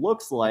distance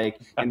looks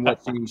like and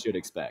what Shane should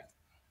expect?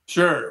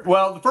 Sure.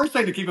 Well, the first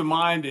thing to keep in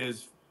mind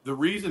is the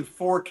reason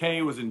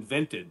 4K was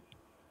invented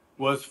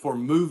was for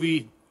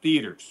movie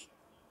theaters,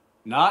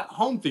 not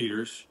home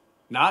theaters,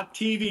 not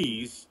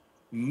TVs,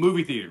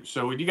 movie theaters.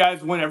 So when you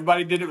guys went,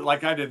 everybody did it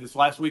like I did this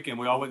last weekend.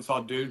 We all went and saw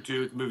Dune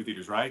 2 at the movie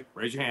theaters, right?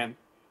 Raise your hand.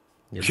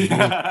 Yes,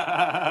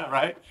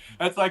 right?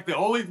 That's like the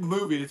only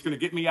movie that's going to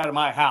get me out of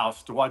my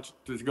house to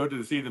go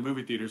to see the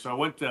movie theater. So I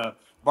went to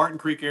Barton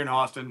Creek here in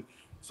Austin,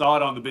 saw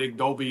it on the big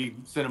Dolby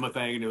Cinema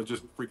thing, and it was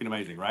just freaking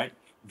amazing, right?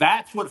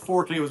 That's what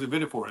 4K was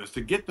invented for, is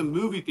to get the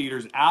movie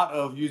theaters out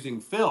of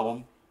using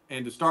film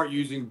and to start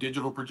using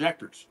digital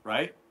projectors,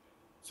 right?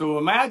 So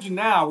imagine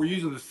now we're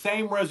using the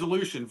same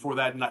resolution for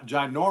that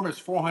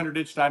ginormous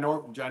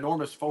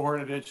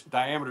 400-inch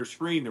diameter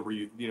screen that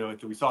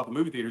that we saw at the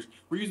movie theaters.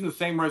 We're using the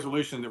same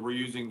resolution that we're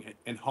using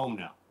in home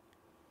now.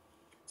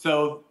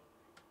 So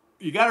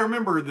you got to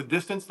remember the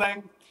distance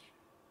thing.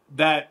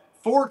 That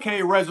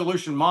 4K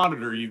resolution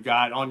monitor you've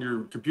got on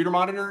your computer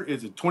monitor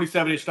is a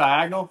 27-inch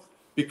diagonal.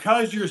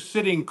 Because you're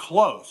sitting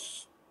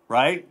close,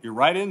 right? You're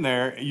right in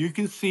there. You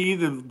can see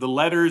the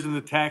letters and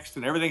the text,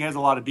 and everything has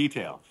a lot of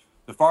detail.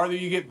 The farther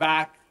you get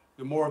back,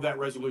 the more of that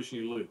resolution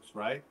you lose,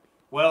 right?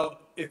 Well,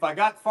 if I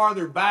got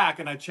farther back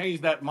and I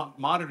changed that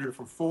monitor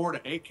from 4 to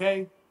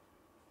 8K,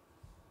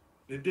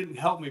 it didn't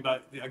help me.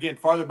 But again,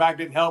 farther back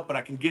didn't help, but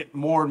I can get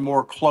more and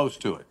more close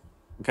to it,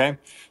 okay?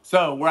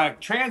 So where I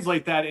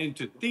translate that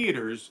into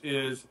theaters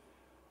is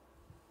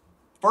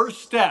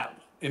first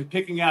step in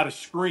picking out a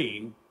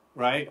screen,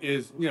 right,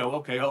 is,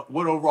 okay,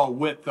 what overall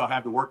width I'll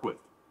have to work with.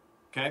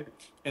 Okay.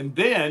 And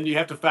then you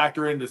have to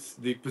factor in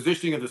the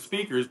positioning of the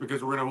speakers,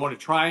 because we're going to want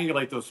to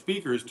triangulate those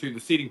speakers to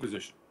the seating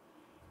position.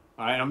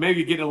 All right. I'm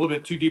maybe getting a little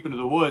bit too deep into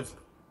the woods.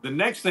 The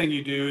next thing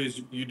you do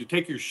is you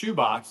take your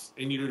shoebox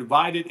and you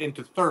divide it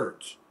into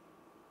thirds.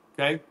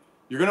 Okay.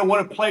 You're going to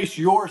want to place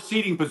your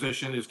seating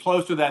position as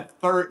close to that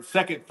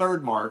second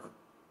third mark,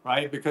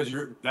 right? Because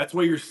that's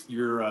where your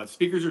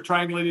speakers are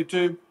triangulated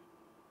to.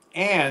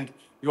 And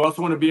you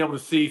also want to be able to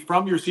see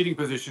from your seating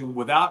position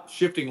without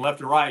shifting left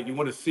and right. You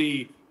want to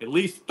see at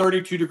least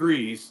 32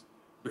 degrees,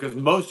 because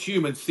most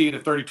humans see in a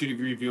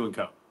 32-degree viewing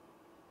cone,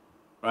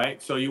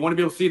 right? So you want to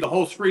be able to see the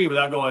whole screen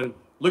without going,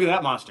 look at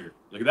that monster,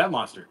 look at that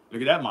monster,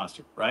 look at that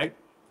monster, right?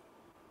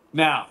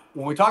 Now,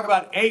 when we talk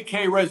about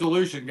 8K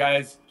resolution,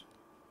 guys,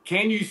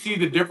 can you see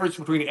the difference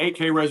between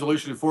 8K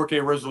resolution and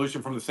 4K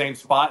resolution from the same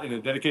spot in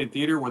a dedicated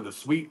theater where the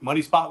sweet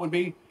money spot would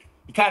be?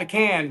 You kind of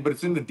can, but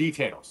it's in the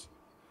details.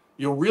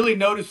 You'll really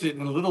notice it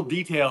in the little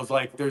details,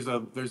 like there's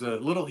a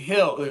little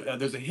hill,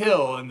 there's a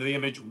hill in the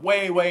image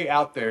way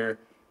out there,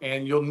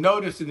 and you'll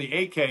notice in the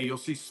 8K you'll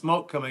see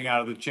smoke coming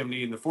out of the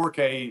chimney. In the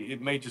 4K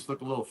it may just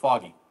look a little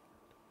foggy,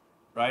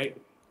 right?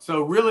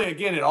 So really,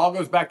 again, it all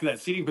goes back to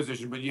that seating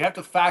position, but you have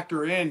to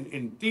factor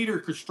in theater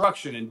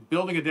construction and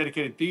building a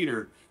dedicated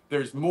theater.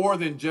 There's more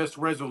than just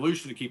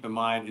resolution to keep in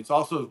mind. It's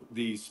also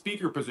the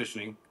speaker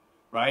positioning,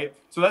 right?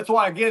 So that's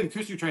why, again,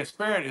 acoustic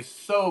transparent is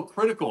so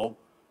critical,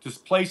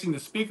 just placing the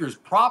speakers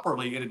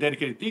properly in a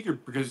dedicated theater,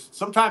 because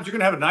sometimes you're going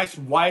to have a nice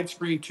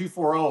widescreen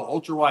 240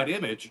 ultra wide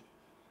image,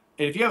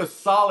 and if you have a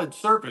solid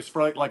surface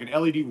for like an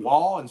LED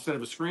wall instead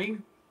of a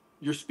screen,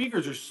 your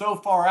speakers are so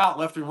far out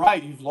left and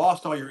right, you've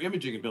lost all your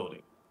imaging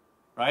ability,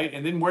 right?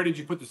 And then where did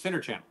you put the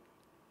center channel,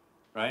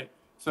 right?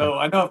 So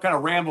I know I've kind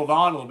of rambled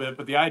on a little bit,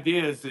 but the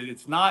idea is that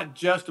it's not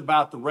just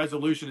about the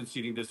resolution and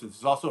seating distance.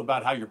 It's also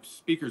about how your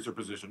speakers are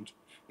positioned.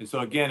 And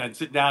so again, I'd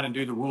sit down and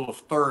do the rule of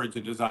thirds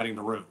in designing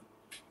the room.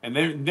 And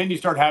then you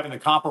start having the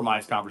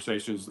compromise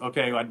conversations.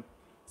 Okay,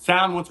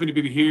 sound wants me to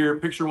be here,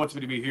 picture wants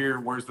me to be here,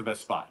 where's the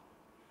best spot?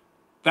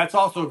 That's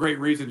also a great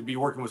reason to be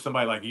working with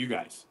somebody like you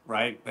guys,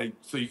 right?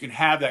 So you can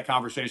have that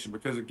conversation,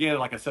 because again,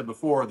 like I said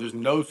before, there's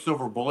no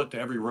silver bullet to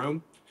every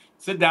room.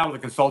 Sit down with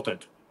a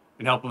consultant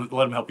and let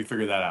them help you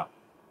figure that out.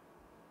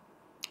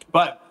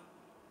 But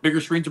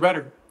bigger screens are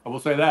better. I will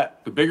say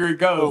that. The bigger it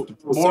goes,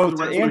 the more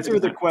so to answer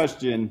the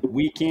question,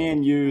 we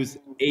can use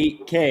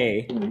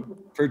 8K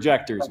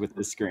projectors with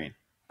this screen.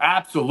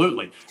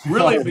 Absolutely.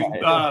 Really,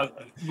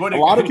 a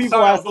lot of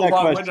people ask that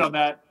question. On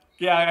that.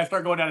 Yeah, I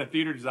start going down to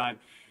theater design.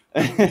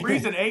 The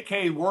reason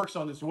 8K works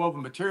on this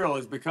woven material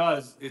is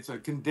because it's a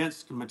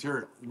condensed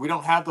material. We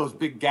don't have those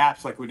big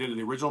gaps like we did in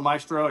the original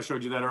Maestro. I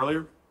showed you that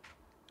earlier.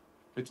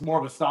 It's more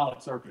of a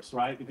solid surface,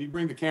 right? If you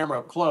bring the camera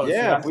up close,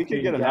 Yeah, if we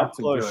could get an up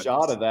close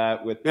shot of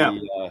that with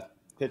the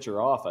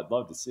picture off, I'd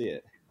love to see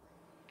it.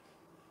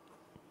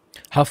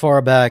 How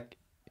far back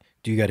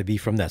do you got to be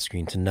from that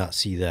screen to not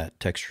see that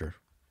texture?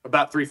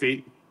 About 3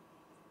 feet.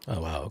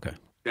 Oh, wow. Okay.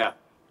 Yeah.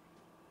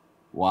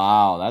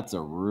 Wow, that's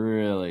a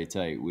really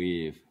tight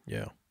weave.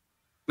 Yeah.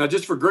 Now,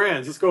 just for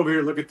grins, let's go over here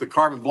and look at the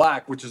carbon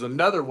black, which is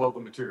another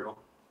woven material.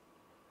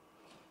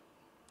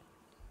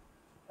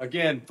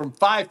 Again, from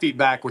 5 feet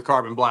back with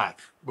carbon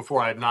black,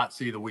 before I had not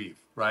see the weave,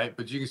 right?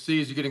 But you can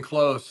see as you're getting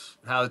close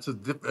how it's a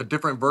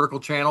different vertical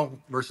channel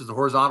versus the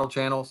horizontal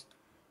channels.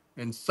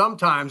 And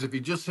sometimes if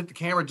you just hit the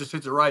camera, just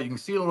hits it right, you can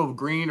see a little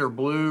green or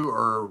blue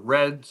or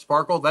red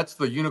sparkle. That's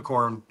the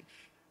unicorn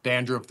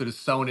dandruff that is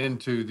sewn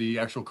into the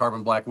actual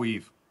carbon black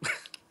weave.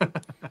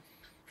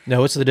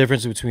 Now, what's the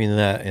difference between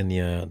that and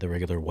the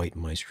regular white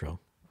Maestro?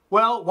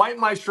 Well, white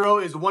Maestro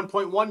is a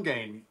 1.1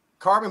 gain.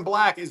 Carbon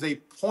black is a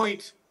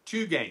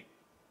 0.2 gain.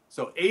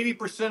 So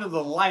 80% of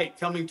the light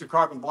coming to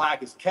carbon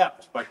black is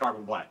kept by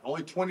carbon black.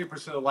 Only 20%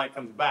 of the light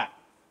comes back.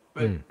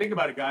 But think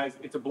about it, guys.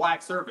 It's a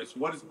black surface.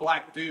 What does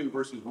black do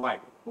versus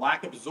white?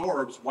 Black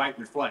absorbs, white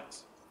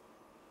reflects,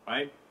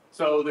 right?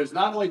 So there's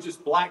not only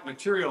just black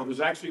material.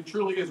 There's actually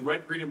truly is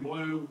red, green, and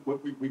blue.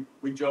 What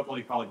we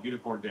jokingly call it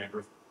unicorn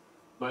dandruff,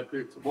 but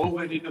it's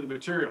woven into the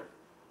material.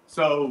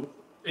 So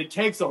it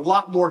takes a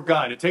lot more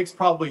gun. It takes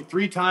probably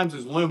 3 times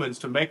as lumens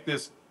to make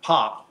this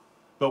pop.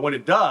 But when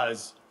it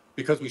does,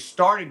 because we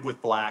started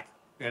with black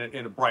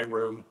in a bright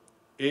room,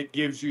 it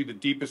gives you the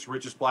deepest,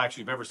 richest blacks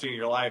you've ever seen in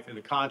your life, and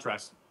the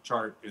contrast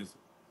chart is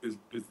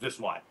this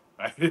wide.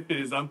 Right? It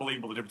is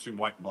unbelievable the difference between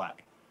white and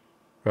black.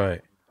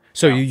 Right.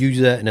 So you use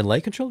that in a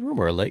light controlled room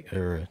or a light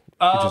or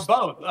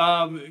both.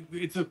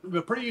 It's a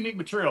pretty unique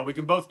material. We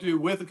can both do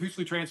with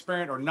acoustically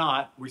transparent or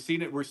not. We're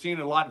seeing it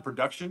a lot in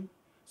production.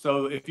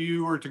 So if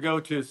you were to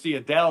go to see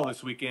Adele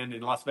this weekend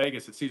in Las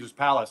Vegas at Caesar's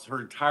Palace, her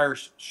entire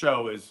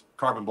show is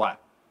carbon black.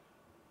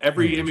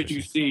 Every image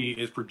you see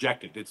is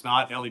projected. It's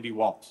not LED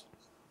walls.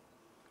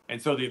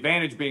 And so the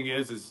advantage being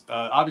is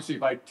obviously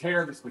if I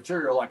tear this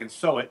material, I can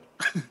sew it.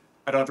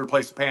 I don't have to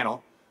replace the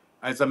panel.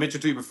 As I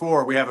mentioned to you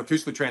before, we have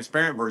acoustically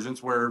transparent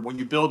versions where when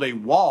you build a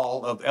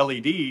wall of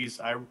LEDs,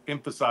 I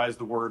emphasize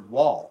the word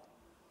wall,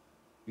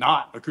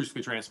 not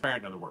acoustically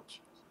transparent, in other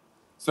words.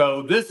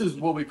 So this is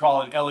what we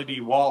call an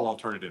LED wall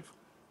alternative.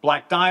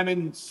 Black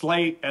diamond,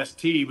 slate,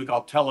 ST, we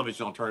call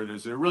television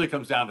alternatives. And it really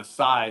comes down to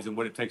size and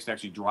what it takes to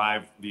actually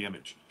drive the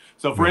image.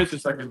 So for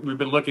instance, like we've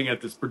been looking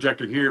at this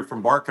projector here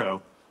from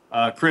Barco.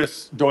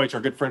 Chris Deutsch, our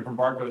good friend from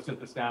Barco,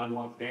 sent this down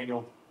along with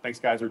Daniel. Thanks,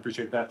 guys. We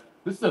appreciate that.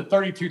 This is a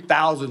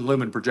 32,000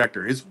 lumen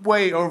projector. It's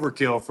way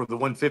overkill for the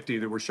 150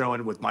 that we're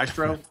showing with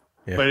Maestro,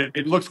 but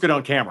it looks good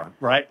on camera,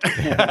 right?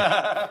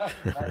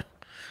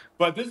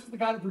 But this is the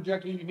kind of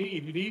projector you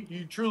need.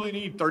 You truly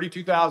need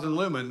 32,000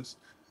 lumens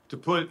to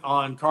put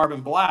on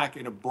carbon black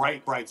in a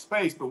bright, bright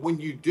space. But when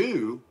you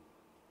do,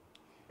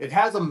 it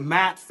has a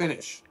matte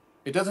finish.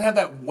 It doesn't have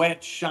that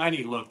wet,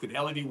 shiny look that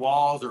LED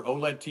walls or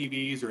OLED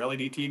TVs or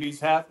LED TVs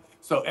have.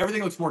 So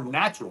everything looks more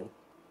natural.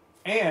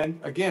 And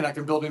again, I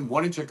can build in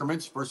 1-inch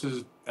increments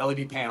versus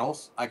LED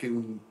panels. I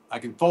can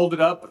fold it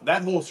up.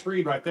 That whole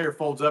screen right there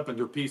folds up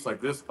into a piece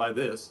like this by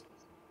this,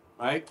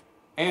 right?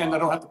 And I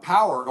don't have to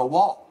power a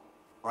wall,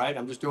 right?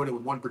 I'm just doing it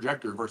with one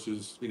projector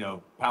versus,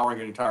 powering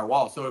an entire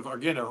wall. So if,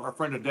 again, our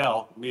friend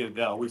Adele, me and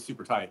Adele, we're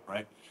super tight,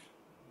 right?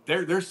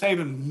 They're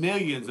saving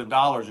millions of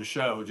dollars a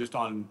show just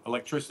on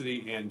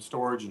electricity and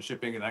storage and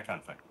shipping and that kind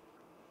of thing.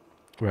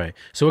 Right.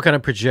 So what kind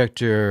of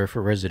projector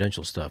for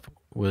residential stuff?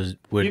 Would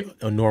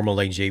a normal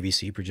like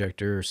JVC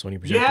projector or Sony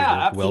projector Yeah,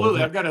 work absolutely.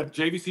 well? I've got a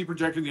JVC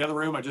projector in the other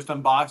room. I just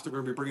unboxed. We're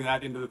going to be bringing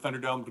that into the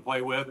Thunderdome to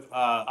play with.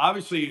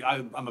 Obviously,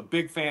 I'm a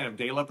big fan of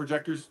daylight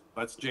projectors.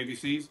 That's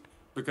JVCs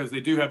because they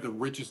do have the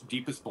richest,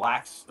 deepest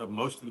blacks of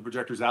most of the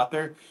projectors out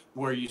there.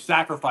 Where you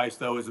sacrifice,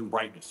 though, is in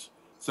brightness.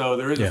 So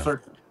there is a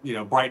certain,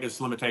 brightness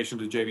limitation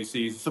to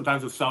JVCs.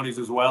 Sometimes with Sonys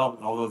as well,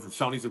 although the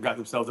Sonys have got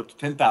themselves up to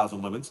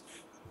 10,000 lumens.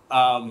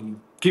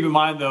 Keep in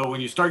mind, though,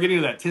 when you start getting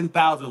to that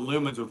 10,000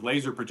 lumens with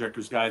laser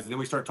projectors, guys, and then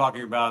we start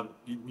talking about,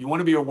 you want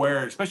to be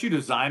aware, especially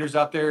designers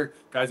out there,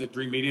 guys at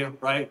Dream Media,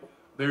 right?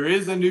 There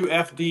is a new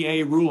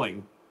FDA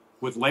ruling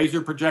with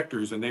laser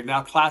projectors, and they've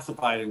now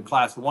classified in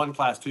class 1,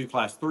 class 2,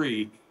 class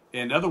 3.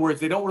 In other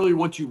words, they don't really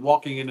want you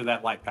walking into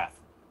that light path,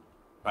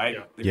 right?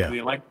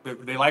 They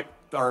like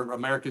our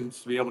Americans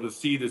to be able to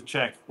see this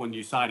check when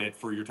you sign it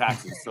for your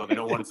taxes, so they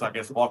don't want us, I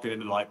guess, walking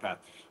into the light path.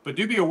 But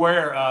do be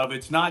aware of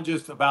it's not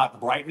just about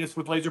brightness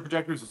with laser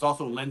projectors, it's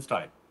also lens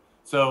type.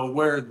 So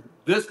where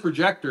this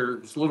projector,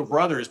 this little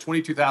brother, is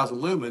 22,000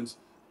 lumens,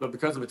 but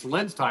because of its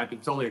lens type,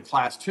 it's only a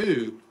class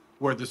 2,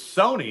 where the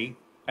Sony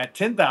at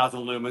 10,000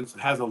 lumens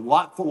has a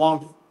lot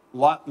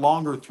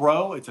longer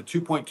throw. It's a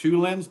 2.2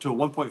 lens to a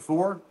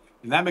 1.4,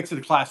 and that makes it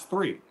a class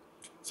 3.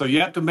 So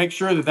you have to make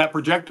sure that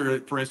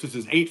projector, for instance,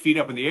 is 8 feet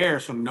up in the air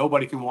so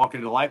nobody can walk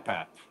into the light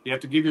path. You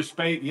have to give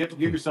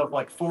yourself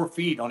like 4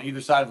 feet on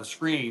either side of the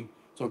screen.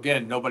 So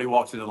again, nobody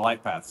walks into the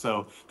light path.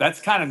 So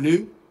that's kind of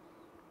new.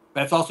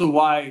 That's also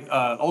why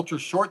ultra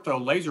short throw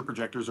laser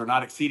projectors are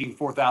not exceeding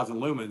 4,000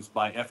 lumens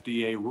by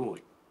FDA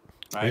ruling.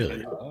 Right.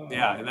 Really?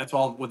 Yeah, and that's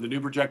all with the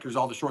new projectors.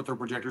 All the short throw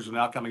projectors are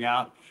now coming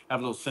out,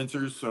 have little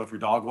sensors. So if your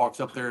dog walks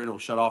up there, it'll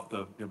shut off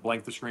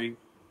blank the screen.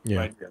 Yeah.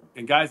 Right.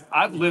 And guys,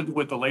 I've lived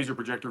with the laser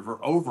projector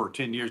for over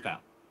 10 years now.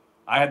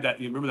 I had that.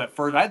 You remember that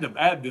first? I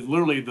had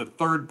literally the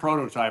third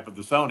prototype of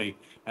the Sony,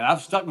 and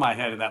I've stuck my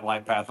head in that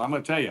light path. I'm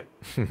going to tell you,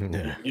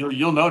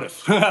 you'll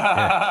notice. No,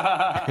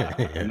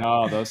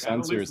 those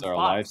sensors are a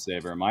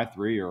lifesaver. My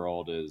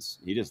 3-year-old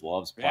he just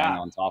loves playing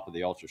on top of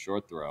the ultra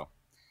short throw,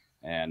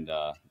 and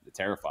it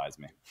terrifies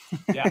me.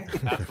 Yeah,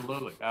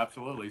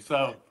 absolutely.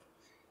 So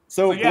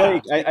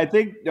Blake, I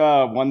think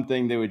one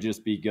thing that would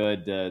just be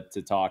good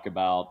to talk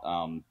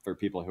about for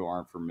people who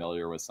aren't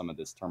familiar with some of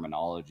this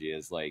terminology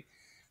is like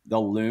the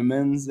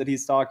lumens that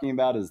he's talking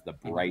about is the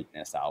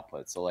brightness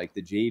output. So like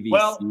the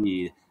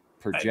JVC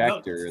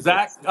projector.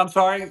 Zach, I'm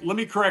sorry. Let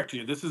me correct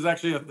you. This is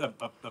actually a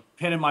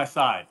pin in my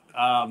side.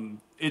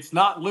 It's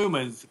not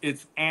lumens.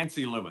 It's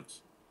ANSI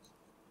lumens.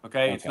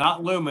 Okay, it's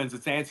not lumens,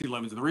 it's ANSI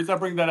lumens. And the reason I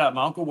bring that up,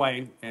 my Uncle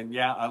Wayne, and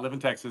yeah, I live in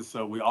Texas,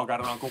 so we all got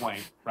an Uncle Wayne,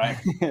 right?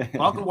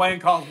 My Uncle Wayne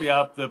calls me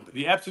up, the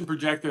Epson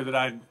projector that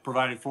I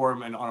provided for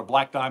him and on a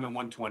Black Diamond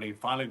 120,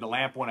 finally the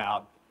lamp went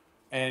out,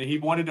 and he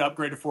wanted to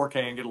upgrade to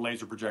 4K and get a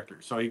laser projector.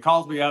 So he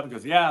calls me up and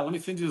goes, yeah, let me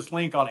send you this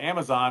link on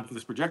Amazon for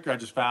this projector I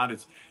just found.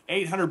 It's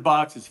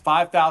 $800, it's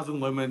 5,000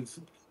 lumens,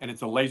 and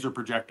it's a laser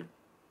projector.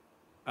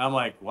 And I'm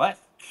like, what?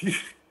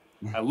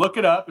 I look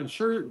it up, and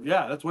sure,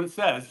 yeah, that's what it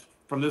says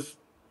from this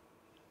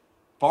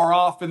far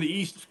off in the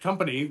East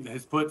company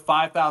has put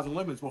 5,000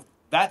 lumens. Well,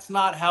 that's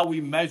not how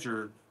we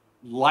measure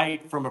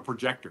light from a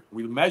projector.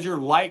 We measure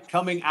light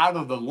coming out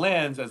of the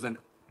lens as in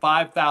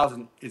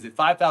 5,000. Is it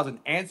 5,000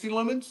 ANSI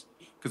lumens?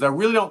 Because I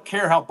really don't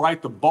care how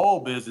bright the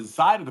bulb is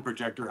inside of the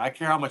projector. I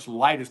care how much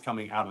light is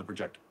coming out of the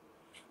projector.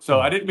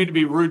 So I didn't mean to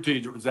be rude to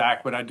you,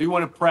 Zach, but I do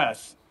want to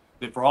press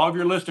that for all of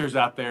your listeners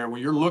out there,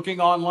 when you're looking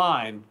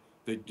online,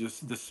 the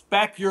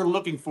spec you're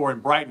looking for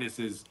in brightness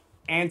is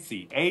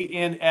ANSI,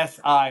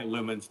 ANSI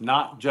lumens,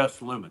 not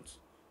just lumens.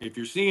 If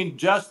you're seeing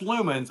just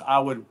lumens, I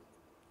would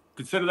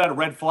consider that a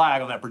red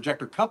flag on that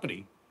projector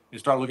company and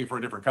start looking for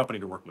a different company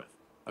to work with.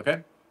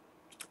 Okay?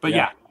 But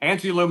yeah,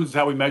 ANSI lumens is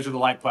how we measure the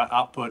light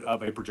output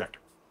of a projector.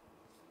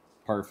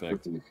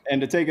 Perfect. And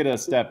to take it a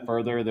step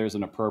further, there's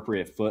an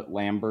appropriate foot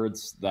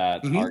Lamberts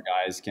that our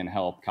guys can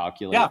help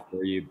calculate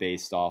for you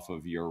based off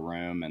of your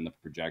room and the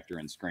projector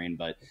and screen.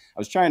 But I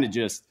was trying to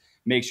just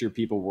make sure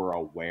people were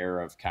aware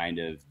of kind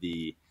of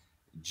the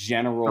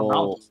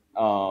general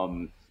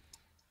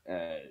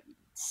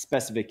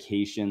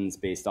specifications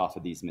based off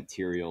of these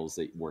materials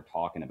that we're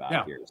talking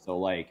about here. So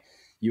like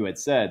you had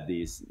said,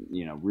 these,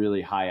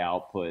 really high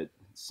output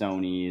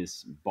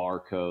Sony's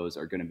Barcodes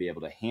are going to be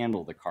able to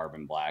handle the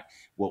carbon black.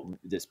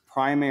 The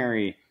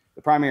primary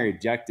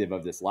objective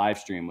of this live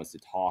stream was to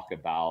talk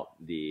about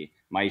the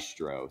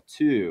Maestro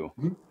 2.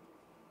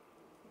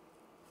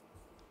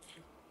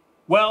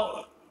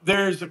 Well,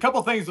 there's a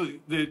couple things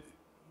that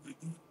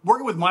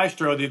working with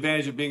Maestro, the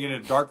advantage of being in a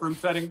darkroom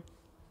setting.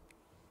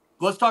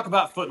 Let's talk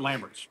about foot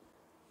Lamberts.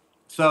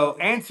 So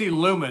ANSI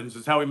lumens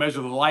is how we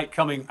measure the light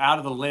coming out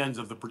of the lens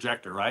of the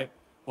projector, right?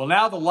 Well,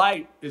 now the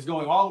light is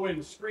going all the way to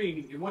the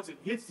screen, and once it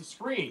hits the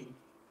screen,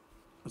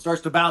 it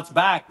starts to bounce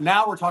back.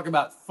 Now we're talking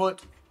about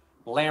foot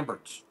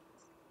Lamberts,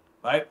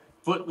 right?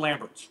 Foot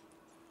Lamberts.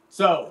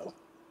 So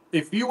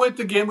if you went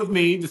again with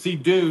me to see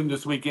Dune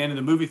this weekend in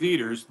the movie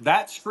theaters,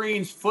 that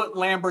screen's foot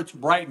Lamberts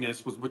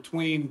brightness was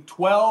between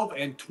 12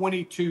 and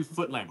 22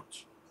 foot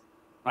Lamberts,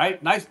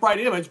 right? Nice bright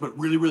image, but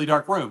really, really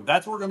dark room.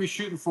 That's what we're going to be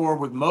shooting for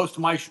with most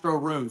Maestro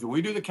rooms. When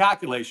we do the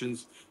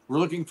calculations, we're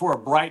looking for a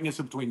brightness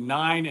of between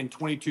 9 and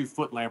 22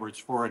 foot Lamberts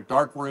for a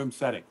dark room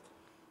setting.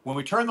 When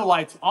we turn the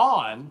lights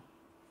on,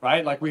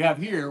 right, like we have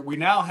here, we're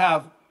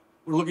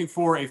looking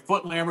for a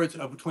foot Lamberts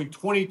of between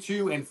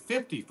 22 and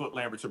 50 foot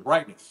Lamberts of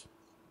brightness.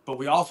 But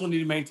we also need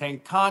to maintain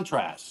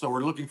contrast. So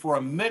we're looking for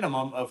a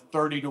minimum of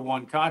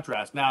 30-to-1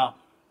 contrast. Now,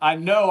 I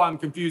know I'm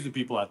confusing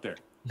people out there.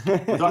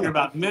 We're talking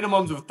about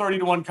minimums of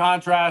 30-to-1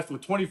 contrast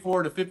with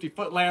 24 to 50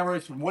 foot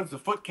Lamberts. And what's the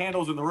foot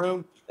candles in the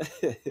room?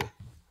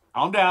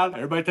 Calm down.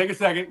 Everybody take a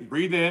second.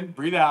 Breathe in,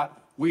 breathe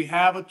out. We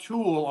have a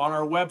tool on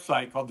our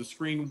website called the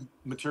Screen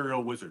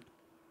Material Wizard.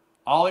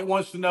 All it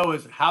wants to know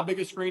is how big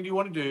a screen do you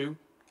want to do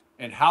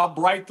and how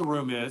bright the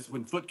room is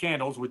with foot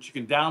candles, which you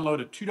can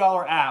download a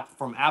 $2 app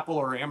from Apple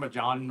or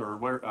Amazon or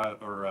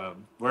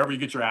wherever you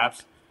get your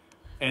apps.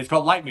 And it's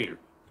called Light Meter.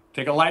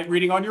 Take a light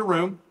reading on your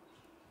room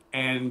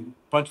and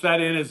punch that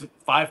in as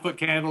 5-foot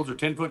candles or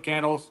 10-foot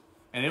candles,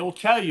 and it will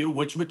tell you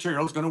which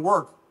material is going to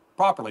work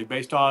properly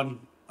based on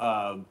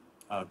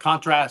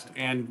contrast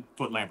and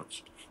foot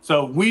Lamberts.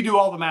 So we do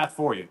all the math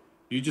for you.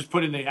 You just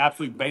put in the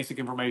absolute basic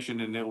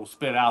information, and it will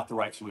spit out the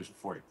right solution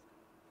for you.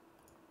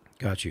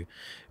 Got you.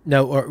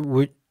 Now,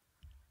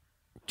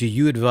 do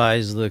you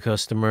advise the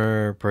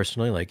customer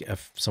personally, like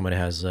if someone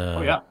has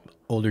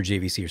older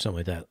JVC or something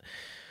like that,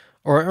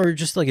 or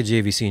just like a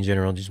JVC in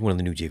general, just one of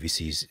the new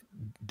JVCs,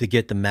 to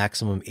get the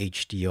maximum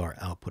HDR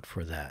output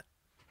for that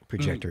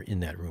projector in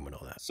that room and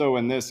all that. So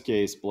in this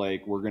case,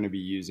 Blake, we're going to be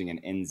using an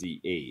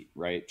NZ8,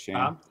 right,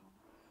 Shane?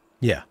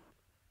 Yeah.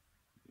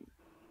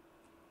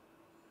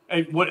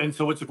 And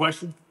so what's the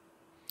question?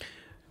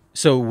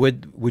 So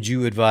would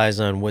you advise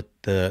on what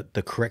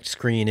the correct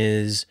screen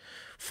is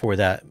for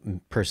that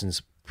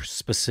person's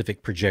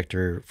specific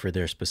projector for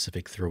their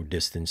specific throw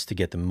distance to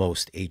get the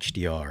most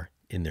HDR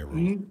in their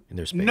room, in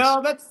their space?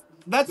 No,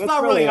 that's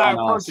not really how I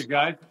approach it,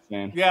 guys.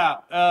 Man. Yeah.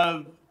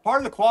 Part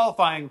of the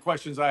qualifying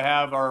questions I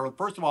have are,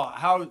 first of all,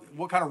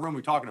 what kind of room are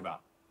we talking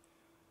about?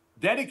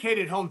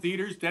 Dedicated home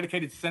theaters,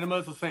 dedicated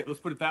cinemas, let's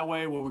put it that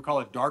way, what we call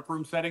a dark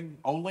room setting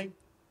only.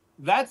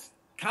 That's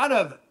kind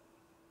of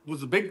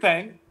was a big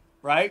thing,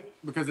 right?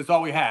 Because it's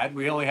all we had.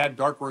 We only had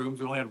dark rooms,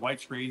 we only had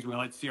white screens, we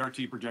only had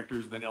CRT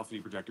projectors, then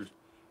LCD projectors.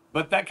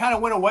 But that kind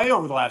of went away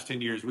over the last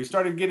 10 years. We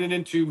started getting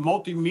into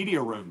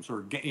multimedia rooms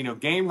or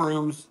game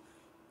rooms,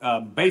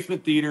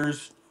 basement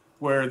theaters,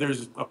 where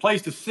there's a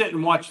place to sit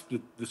and watch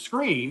the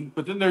screen,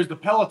 but then there's the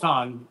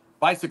Peloton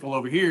bicycle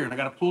over here, and I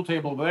got a pool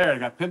table over there, I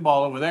got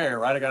pinball over there,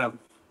 right? I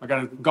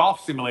got a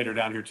golf simulator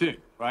down here too,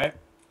 right?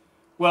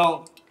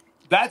 Well,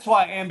 that's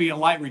why ambient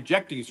light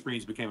rejecting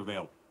screens became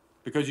available,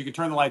 because you can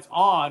turn the lights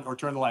on or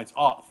turn the lights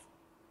off.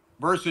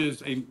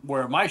 Versus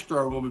where a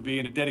Maestro room would be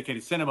in a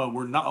dedicated cinema,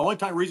 the only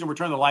reason we're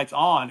turning the lights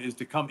on is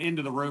to come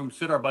into the room,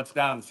 sit our butts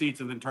down in the seats,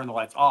 and then turn the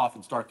lights off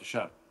and start the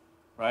show,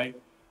 right?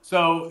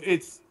 So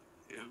it's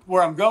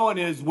where I'm going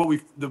is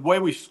the way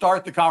we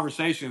start the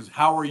conversation is,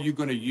 how are you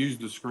going to use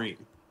the screen?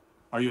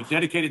 Are you a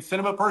dedicated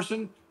cinema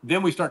person?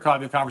 Then we start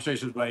having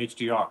conversations about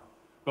HDR.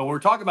 But when we're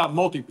talking about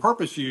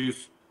multi-purpose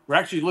use, we're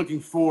actually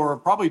looking for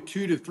probably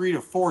 2 to 3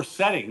 to 4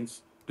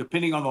 settings,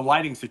 depending on the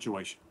lighting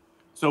situation.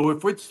 So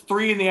if it's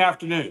 3 in the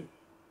afternoon,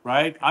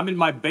 right, I'm in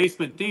my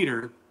basement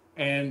theater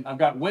and I've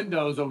got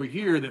windows over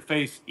here that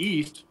face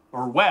east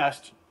or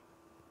west,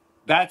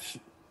 that's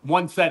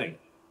one setting,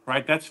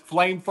 right? That's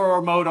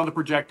flamethrower mode on the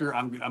projector.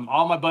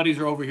 All my buddies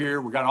are over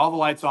here. We got all the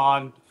lights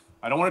on.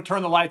 I don't want to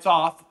turn the lights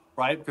off,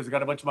 right? Because I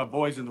got a bunch of my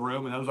boys in the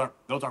room, and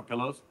those aren't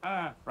pillows,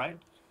 right?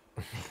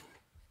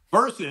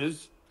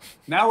 Versus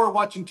now we're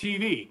watching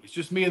TV. It's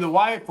just me and the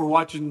wife. We're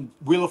watching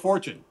Wheel of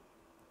Fortune.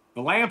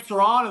 The lamps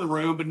are on in the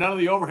room, but none of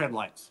the overhead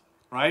lights,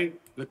 right?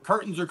 The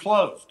curtains are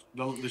closed.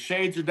 The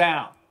shades are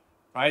down,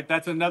 right?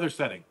 That's another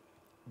setting.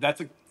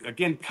 That's,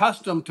 again,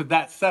 custom to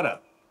that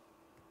setup.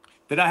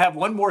 Then I have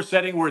one more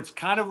setting where it's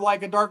kind of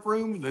like a dark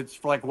room. That's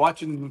for like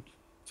watching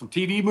some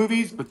TV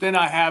movies, but then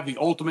I have the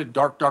ultimate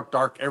dark, dark,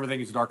 dark. Everything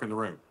is dark in the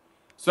room.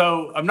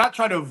 So I'm not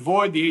trying to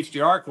avoid the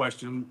HDR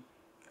question,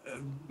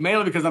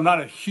 mainly because I'm not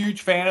a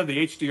huge fan of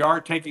the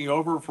HDR taking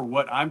over for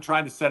what I'm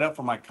trying to set up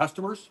for my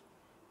customers.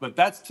 But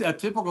that's a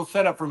typical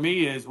setup for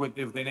me is with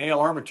an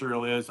ALR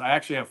material is I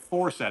actually have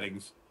 4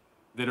 settings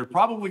that are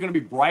probably going to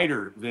be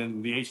brighter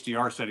than the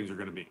HDR settings are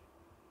going to be.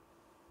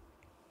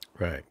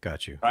 Right,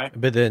 got you. Right.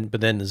 But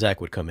then Zach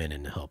would come in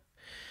and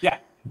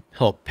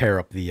help pair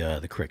up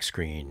the correct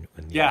screen.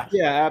 Yeah,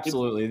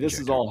 absolutely. This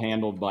is all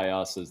handled by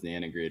us as the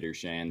integrator,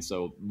 Shane.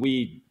 So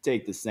we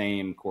take the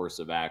same course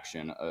of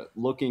action,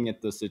 looking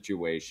at the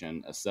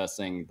situation,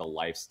 assessing the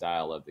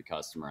lifestyle of the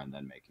customer, and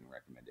then making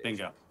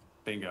recommendations.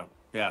 Bingo.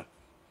 Yeah.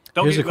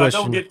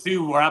 Don't get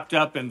too wrapped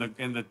up in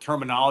the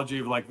terminology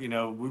of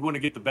we want to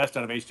get the best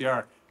out of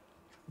HDR.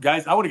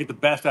 Guys, I want to get the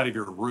best out of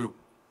your room.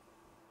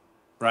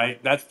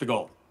 Right? That's the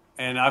goal.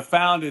 And I've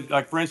found it,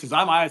 like, for instance,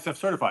 I'm ISF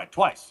certified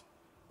twice,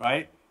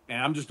 right?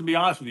 And I'm just going to be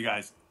honest with you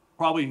guys,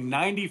 probably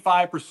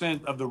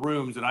 95% of the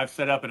rooms that I've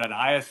set up at an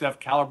ISF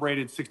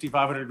calibrated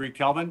 6,500 degree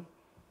Kelvin,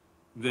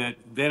 that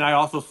then I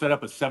also set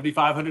up a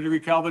 7,500 degree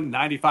Kelvin,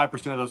 95%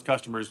 of those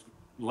customers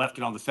left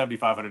it on the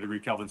 7,500 degree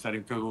Kelvin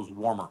setting because it was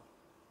warmer.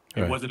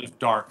 It wasn't as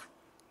dark.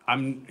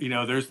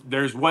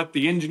 There's what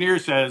the engineer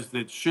says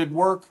that should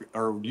work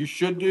or you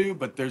should do,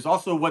 but there's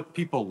also what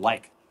people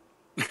like.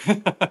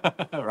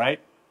 Right?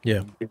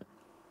 Yeah.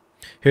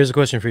 Here's a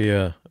question for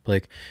you,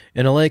 Blake.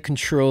 In a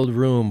light-controlled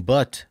room,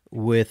 but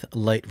with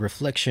light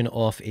reflection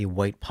off a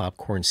white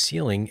popcorn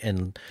ceiling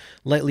and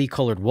lightly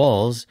colored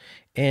walls,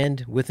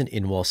 and with an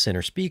in-wall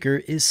center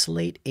speaker, is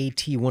Slate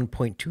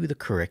AT1.2 the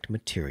correct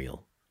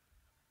material?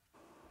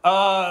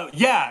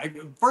 Yeah.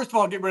 First of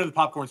all, get rid of the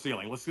popcorn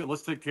ceiling.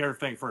 Let's take care of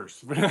things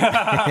first. we need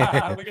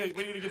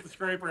to get the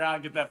scraper out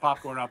and get that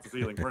popcorn off the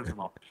ceiling, first of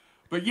all.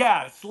 But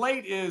yeah,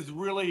 Slate is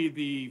really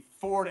the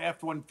Ford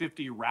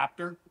F-150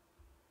 Raptor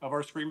of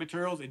our screen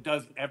materials. It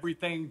does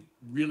everything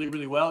really,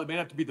 really well. It may not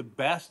have to be the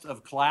best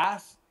of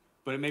class,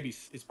 but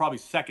it's probably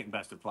second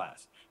best of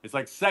class. It's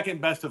like second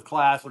best of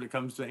class when it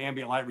comes to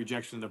ambient light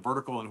rejection, the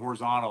vertical and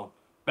horizontal.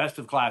 Best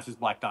of class is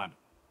Black Diamond.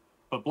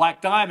 But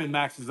Black Diamond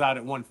maxes out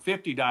at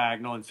 150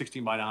 diagonal and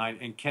 16:9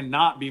 and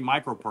cannot be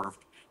microperfed,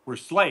 where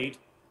Slate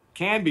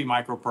can be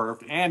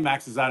microperfed and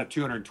maxes out at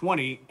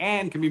 220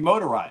 and can be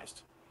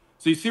motorized.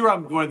 So you see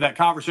where that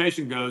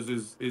conversation goes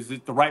is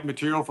it the right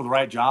material for the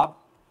right job?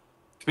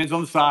 Depends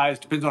on the size,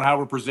 depends on how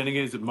we're presenting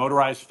it. Is it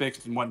motorized,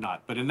 fixed, and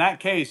whatnot? But in that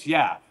case,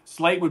 yeah,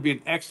 Slate would be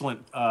an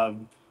excellent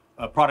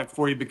product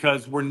for you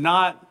because we're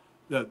not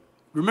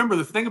remember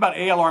the thing about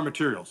ALR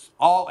materials,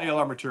 all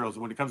ALR materials,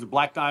 when it comes to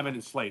black diamond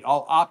and slate,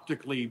 all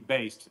optically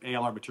based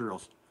ALR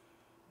materials,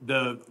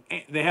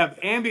 they have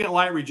ambient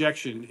light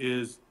rejection.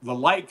 Is the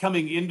light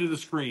coming into the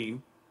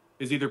screen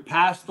is either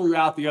passed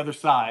throughout the other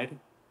side,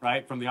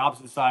 right, from the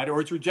opposite side,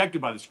 or it's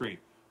rejected by the screen.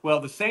 Well,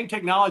 the same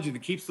technology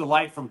that keeps the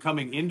light from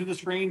coming into the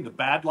screen, the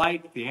bad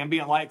light, the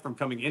ambient light from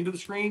coming into the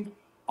screen,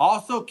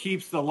 also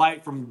keeps the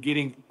light from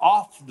getting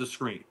off the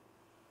screen.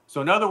 So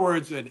in other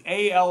words, an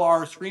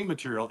ALR screen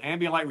material,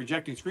 ambient light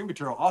rejecting screen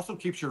material, also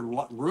keeps your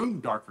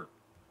room darker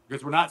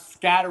because we're not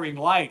scattering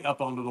light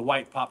up onto the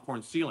white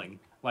popcorn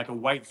ceiling like a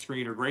white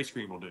screen or gray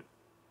screen will do,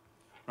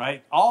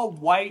 right? All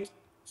white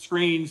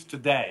screens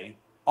today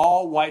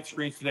are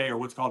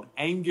what's called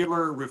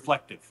angular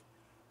reflective.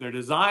 They're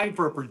designed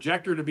for a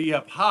projector to be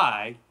up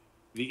high.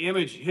 The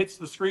image hits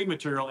the screen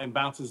material and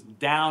bounces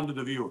down to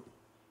the viewer.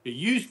 It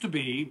used to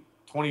be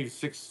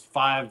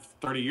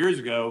 30 years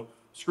ago,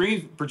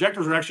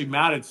 projectors were actually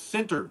mounted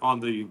center on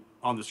the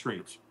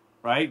screens,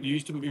 right? You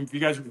used to, if you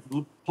guys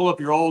pull up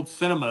your old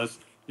cinemas,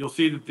 you'll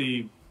see that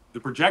the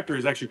projector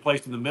is actually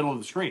placed in the middle of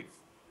the screen.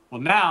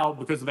 Well, now,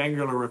 because of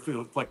angular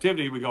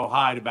reflectivity, we go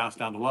high to bounce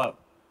down to low,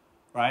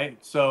 right?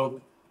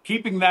 So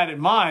keeping that in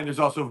mind, there's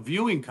also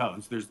viewing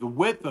cones. There's the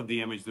width of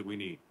the image that we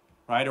need,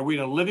 right? Are we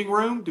in a living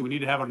room? Do we need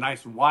to have a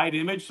nice wide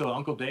image so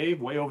Uncle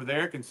Dave way over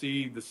there can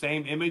see the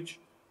same image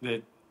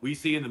that we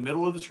see in the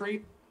middle of the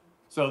screen?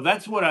 So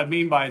that's what I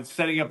mean by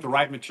setting up the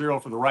right material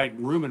for the right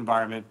room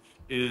environment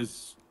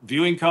is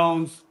viewing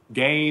cones,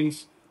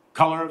 gains,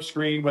 color of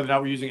screen, whether or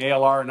not we're using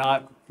ALR or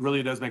not,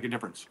 really does make a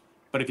difference.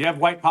 But if you have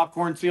white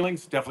popcorn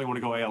ceilings, definitely want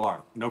to go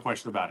ALR. No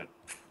question about it.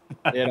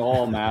 It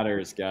all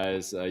matters,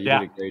 guys. You Yeah.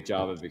 did a great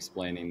job of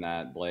explaining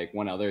that, Blake.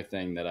 One other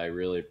thing that I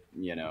really,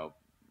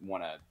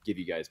 want to give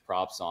you guys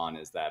props on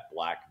is that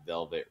black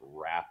velvet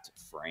wrapped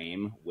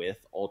frame with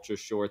ultra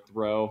short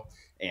throw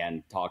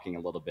and talking a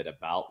little bit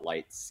about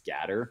light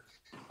scatter.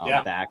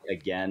 Back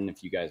again,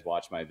 if you guys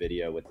watch my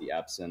video with the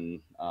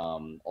Epson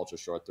ultra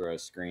short throw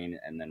screen,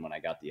 and then when I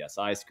got the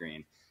SI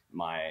screen,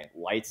 my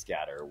light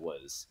scatter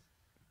was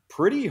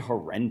pretty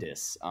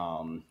horrendous.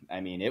 I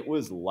mean, it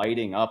was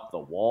lighting up the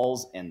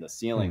walls and the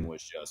ceiling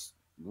was just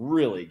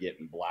really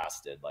getting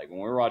blasted. Like when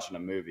we were watching a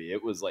movie,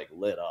 it was like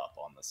lit up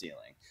on the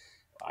ceiling.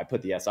 I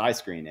put the SI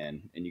screen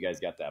in and you guys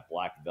got that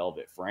black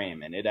velvet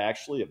frame and it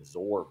actually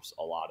absorbs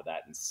a lot of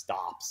that and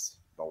stops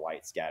the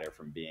light scatter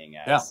from being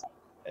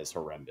as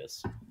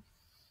horrendous.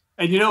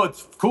 And you know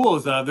what's cool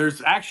is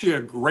there's actually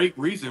a great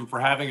reason for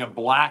having a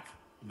black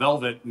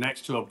velvet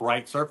next to a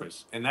bright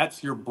surface, and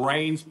that's your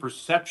brain's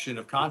perception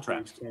of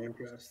contrast.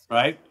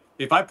 Right?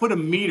 If I put a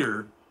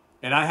meter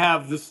and I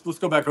have this, let's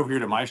go back over here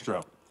to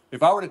Maestro.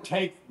 If I were to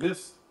take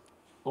this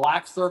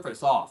black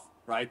surface off,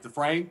 right, the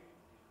frame,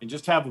 and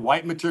just have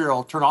white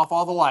material, turn off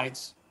all the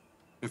lights,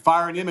 and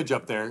fire an image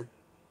up there,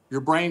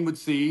 your brain would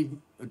see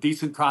a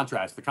decent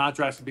contrast. The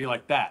contrast would be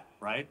like that,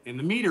 right? And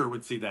the meter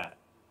would see that.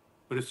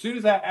 But as soon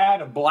as I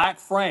add a black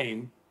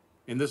frame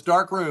in this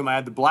dark room, I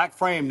add the black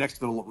frame next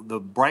to the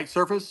bright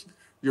surface,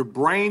 your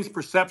brain's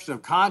perception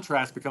of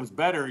contrast becomes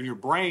better, and your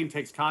brain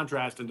takes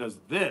contrast and does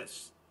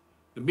this.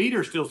 The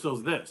meter still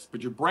shows this,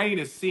 but your brain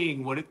is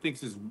seeing what it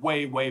thinks is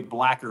way, way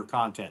blacker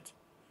content.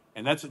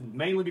 And that's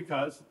mainly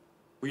because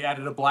we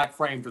added a black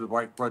frame to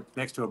the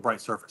next to a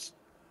bright surface.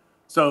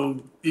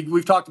 So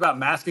we've talked about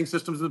masking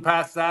systems in the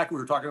past, Zach. We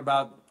were talking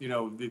about,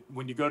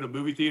 when you go to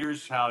movie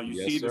theaters, how you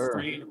see the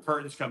screen,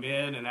 curtains come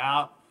in and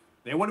out.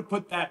 They want to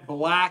put that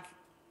black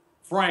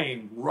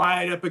frame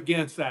right up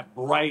against that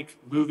bright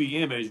movie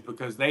image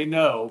because they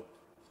know,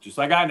 just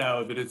like I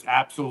know, that it's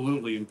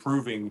absolutely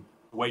improving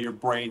the way your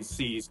brain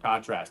sees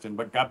contrast. And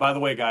but by the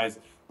way, guys,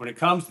 when it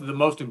comes to the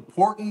most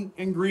important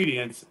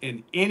ingredients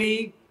in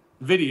any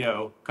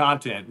video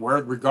content,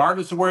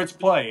 regardless of where it's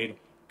played,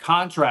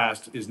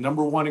 contrast is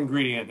 #1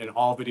 ingredient in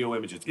all video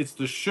images. It's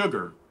the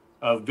sugar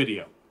of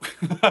video,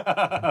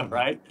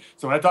 right?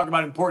 So when I talk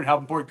about how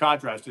important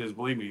contrast is,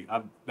 believe me,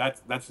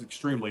 that's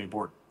extremely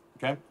important.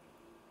 Okay.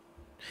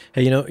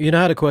 Hey,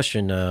 I had a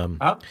question.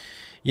 I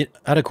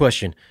had a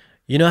question.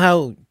 You know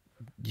how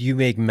you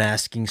make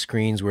masking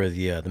screens where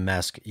the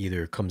mask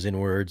either comes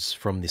inwards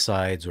from the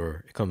sides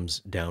or it comes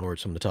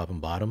downwards from the top and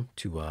bottom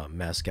to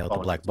mask out the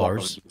black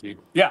bars?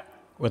 Yeah.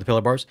 Or the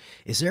pillar bars?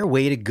 Is there a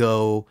way to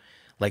go,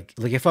 like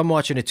if I'm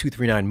watching a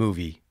 239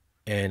 movie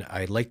and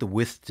I'd like the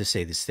width to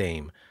stay the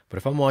same, but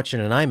if I'm watching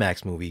an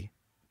IMAX movie,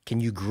 can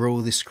you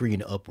grow the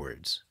screen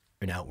upwards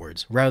and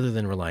outwards rather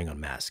than relying on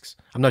masks?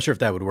 I'm not sure if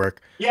that would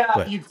work.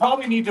 Yeah, you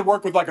probably need to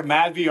work with like a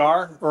Mad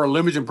VR or a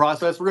Lumigen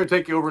process. We're going to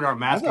take you over in our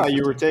mask. I thought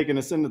you were taking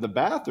us into the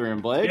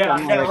bathroom, Blake. Yeah,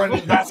 I'm going to run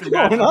into the bathroom.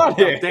 What's going on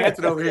here?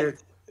 Dancing over here.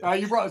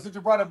 Since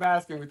you brought up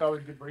masking, we thought we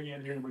could bring you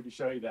in here and we could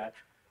show you that.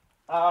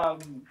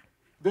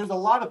 There's a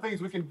lot of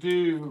things we can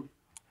do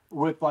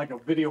with like a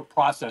video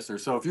processor.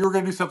 So if you were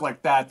going to do something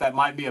like that, that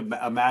might be a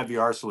Mad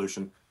VR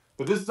solution.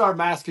 But this is our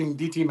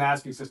DT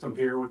masking system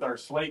here with our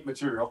slate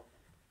material.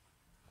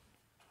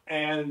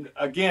 And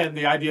again,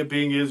 the idea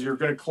being is you're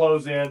going to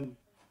close in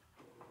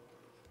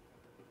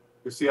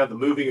You see how the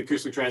moving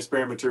acoustic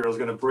transparent material is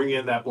going to bring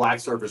in that black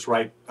surface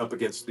right up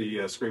against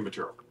the screen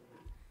material,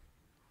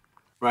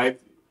 right?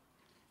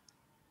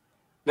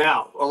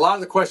 Now, a lot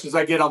of the questions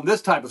I get on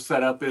this type of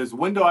setup is,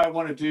 when do I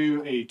want to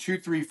do a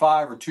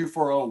 235 or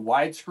 240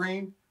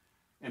 widescreen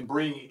and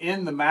bring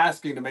in the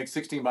masking to make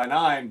 16 by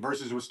 9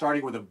 versus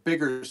starting with a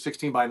bigger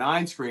 16 by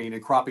 9 screen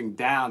and cropping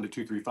down to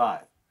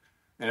 235?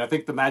 And I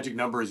think the magic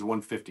number is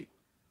 150.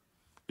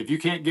 If you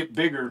can't get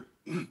bigger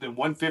than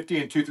 150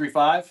 and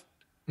 235,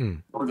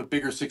 or the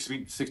bigger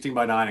 16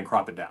 by 9 and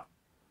crop it down.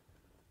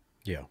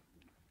 Yeah.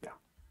 Yeah.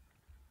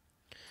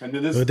 And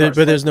then this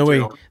but there's no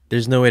way.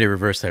 There's no way to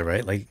reverse that,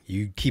 right? Like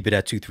you keep it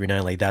at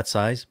 239, like that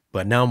size.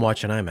 But now I'm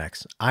watching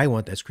IMAX. I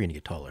want that screen to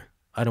get taller.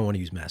 I don't want to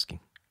use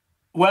masking.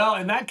 Well,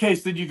 in that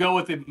case, then you go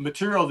with the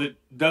material that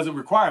doesn't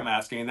require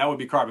masking, and that would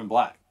be carbon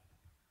black.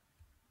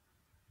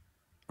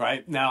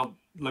 Right? Now,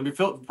 let me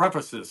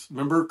preface this.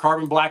 Remember,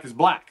 carbon black is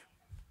black.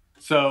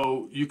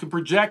 So you can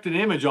project an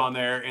image on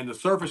there, and the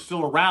surface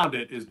still around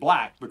it is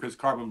black because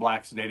carbon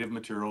black's native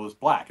material is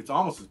black. It's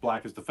almost as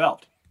black as the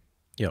felt.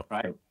 Yeah.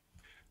 Right?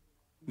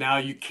 Now,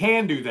 you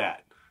can do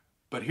that.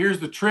 But here's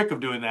the trick of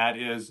doing that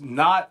is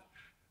not,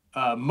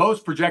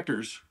 most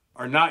projectors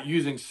are not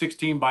using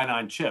 16 by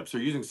 9 chips.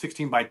 They're using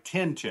 16 by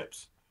 10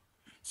 chips.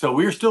 So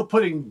we're still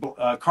putting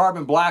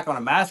carbon black on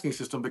a masking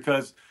system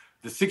because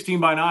the 16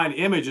 by 9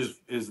 image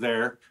is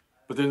there,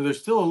 but then there's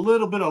still a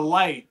little bit of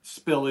light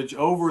spillage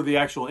over the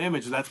actual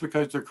image. And that's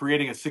because they're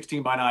creating a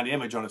 16 by 9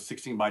 image on a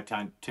 16 by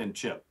 10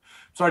 chip.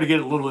 Sorry to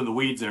get a little in the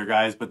weeds there,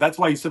 guys, but that's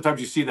why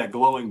sometimes you see that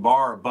glowing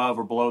bar above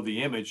or below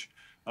the image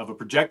of a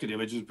projected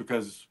image, is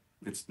because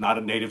it's not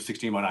a native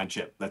 16 by 9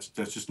 chip. That's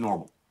just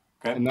normal.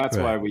 Okay. And that's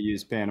why we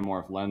use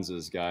Panamorph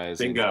lenses, guys,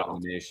 Bingo. in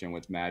combination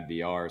with Mad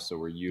VR. So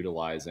we're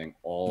utilizing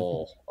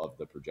all of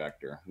the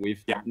projector.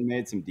 We've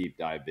made some deep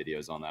dive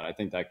videos on that. I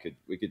think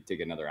we could take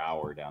another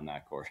hour down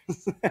that course.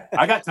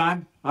 I got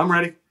time. I'm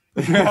ready.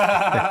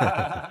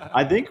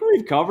 I think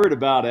we've covered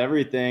about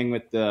everything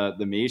with the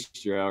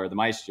Maestro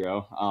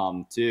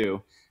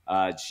too.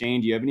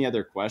 Shane, do you have any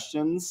other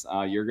questions?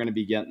 You're going to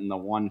be getting the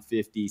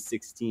 150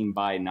 16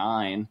 by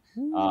 9.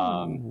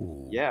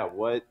 Yeah,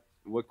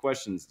 what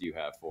questions do you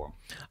have for them?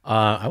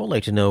 I would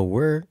like to know,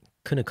 where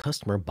can a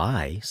customer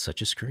buy such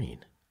a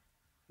screen?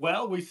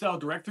 Well, we sell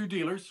direct through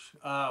dealers.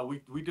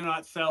 We do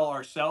not sell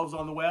ourselves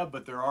on the web,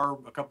 but there are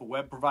a couple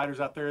web providers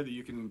out there that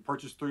you can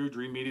purchase through,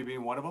 Dream Media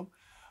being one of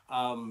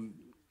them.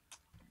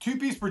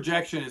 Two-piece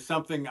projection is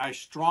something I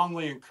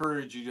strongly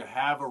encourage you to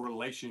have a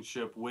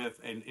relationship with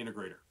an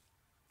integrator.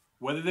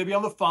 Whether they be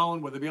on the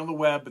phone, whether they be on the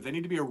web, but they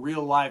need to be a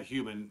real live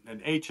human,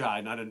 an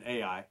HI, not an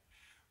AI.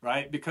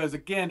 Right? Because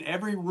again,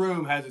 every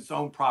room has its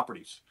own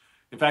properties.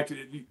 In fact,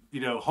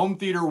 home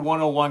theater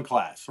 101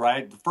 class,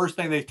 right? The first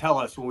thing they tell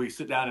us when we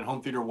sit down in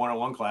home theater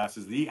 101 class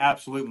is the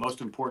absolute most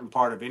important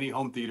part of any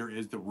home theater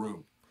is the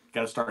room. You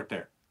got to start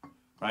there,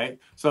 right?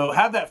 So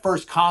have that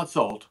first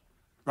consult,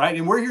 right?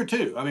 And we're here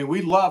too. I mean,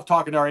 we love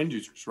talking to our end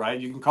users, right?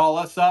 You can call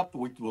us up.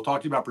 We'll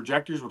talk to you about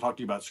projectors. We'll talk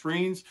to you about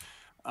screens,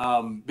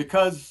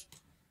 because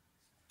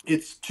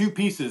it's two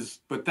pieces,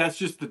 but that's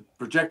just the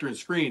projector and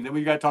screen. Then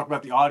we got to talk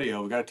about the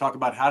audio. We got to talk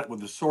about how with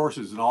the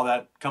sources and all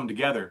that come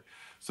together.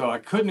 So I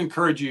couldn't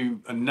encourage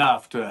you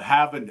enough to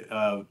have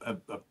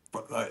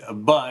a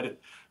bud,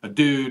 a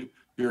dude,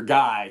 your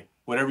guy,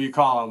 whatever you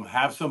call him,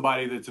 have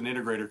somebody that's an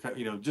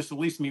integrator, just at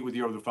least meet with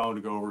you over the phone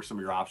to go over some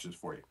of your options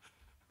for you.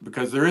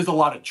 Because there is a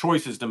lot of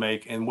choices to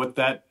make, and what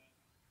that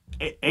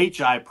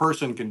HI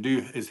person can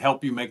do is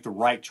help you make the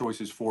right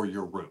choices for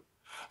your room.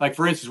 Like,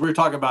 for instance, we were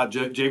talking about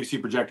JVC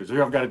projectors.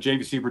 Here I've got a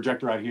JVC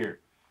projector right here.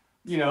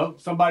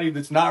 Somebody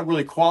that's not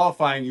really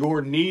qualifying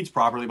your needs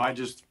properly might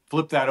just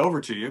flip that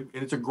over to you.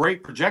 And it's a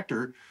great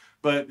projector,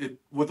 but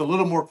with a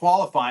little more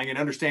qualifying and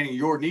understanding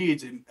your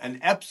needs, an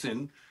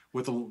Epson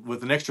with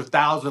an extra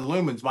 1,000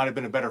 lumens might have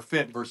been a better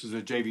fit versus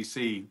a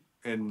JVC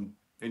in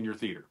your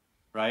theater,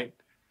 right?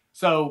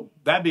 So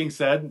that being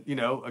said,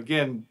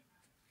 again,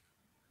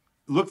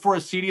 look for a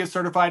CEDIA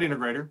certified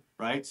integrator,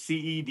 right?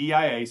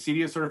 CEDIA,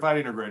 CEDIA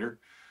certified integrator.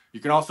 You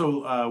can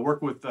also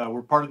work with,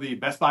 we're part of the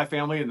Best Buy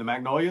family and the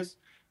Magnolias.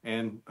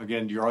 And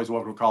again, you're always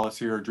welcome to call us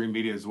here at Dream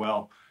Media as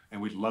well.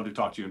 And we'd love to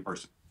talk to you in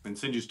person and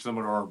send you to some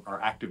of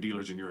our active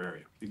dealers in your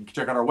area. You can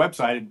check out our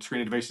website at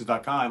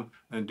screeninnovations.com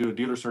and do a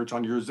dealer search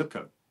on your zip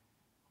code.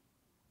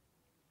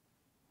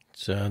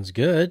 Sounds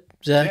good.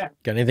 Zach,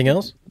 got anything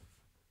else?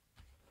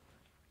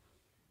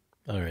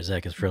 All right,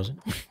 Zach is frozen.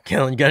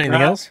 Kellen, you got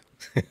anything else?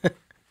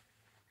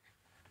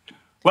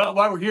 Well,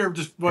 while we're here,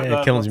 just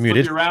Kellen's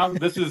muted. You around.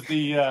 This is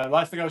the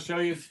last thing I'll show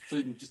you, so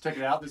you can just check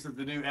it out. This is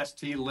the new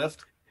ST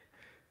Lift.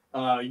 You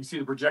can see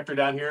the projector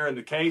down here in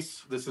the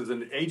case. This is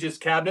an Aegis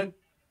cabinet.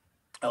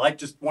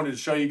 Just wanted to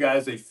show you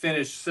guys a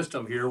finished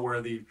system here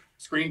where the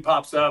screen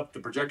pops up, the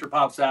projector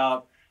pops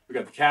out. We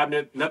got the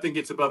cabinet. Nothing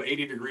gets above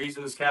 80 degrees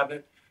in this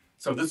cabinet.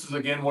 So this is,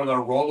 again, one of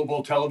our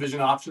rollable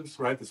television options,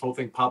 right? This whole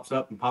thing pops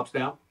up and pops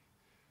down.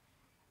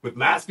 with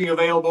masking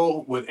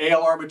available, with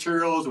ALR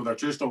materials, with our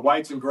traditional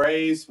whites and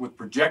grays, with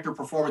projector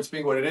performance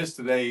being what it is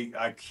today,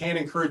 I can't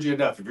encourage you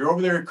enough. If you're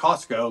over there at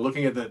Costco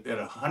looking at a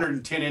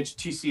 110-inch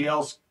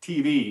TCL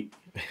TV,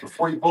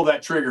 before you pull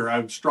that trigger, I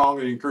would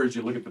strongly encourage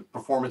you to look at the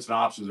performance and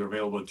options that are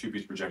available in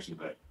two-piece projection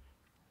today.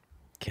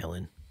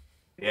 Killing.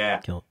 Yeah.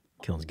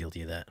 Killing's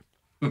guilty of that.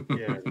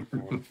 Yeah.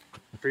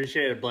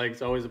 Appreciate it, Blake.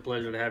 It's always a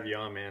pleasure to have you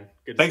on, man.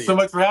 Good to Thanks so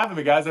much for having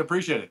me, guys. I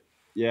appreciate it.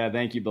 Yeah,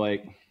 thank you,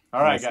 Blake.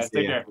 All right, guys.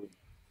 Take care.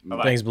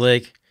 Bye-bye. Thanks,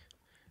 Blake.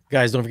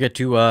 Guys, don't forget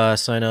to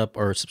sign up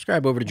or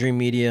subscribe over to Dream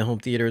Media Home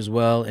Theater as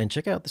well, and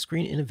check out the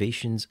Screen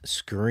Innovations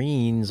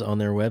screens on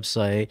their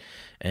website.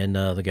 And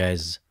the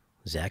guys,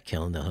 Zach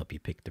Kellen, they'll help you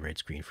pick the right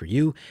screen for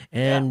you.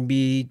 And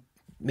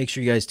make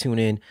sure you guys tune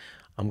in.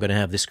 I'm going to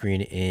have this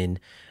screen in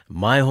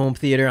my home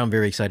theater. I'm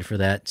very excited for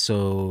that.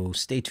 So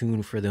stay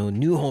tuned for the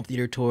new home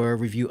theater tour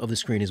review of the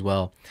screen as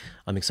well.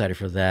 I'm excited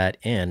for that.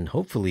 And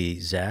hopefully,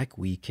 Zach,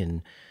 we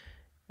can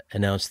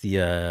announce the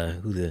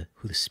who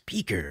the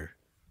speaker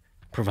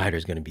provider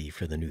is going to be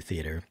for the new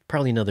theater.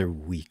 Probably another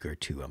week or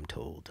two, I'm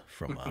told,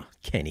 from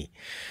Kenny.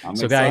 I'm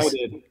excited.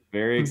 Guys,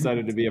 very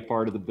excited to be a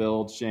part of the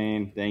build,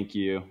 Shane. Thank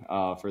you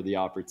for the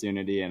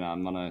opportunity. And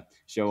I'm going to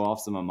show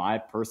off some of my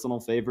personal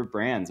favorite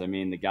brands. I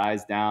mean, the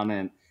guys down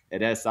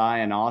at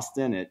SI in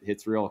Austin, it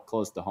hits real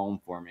close to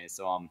home for me.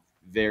 So I'm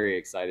very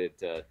excited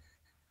to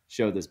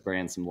show this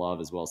brand some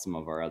love, as well as some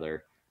of our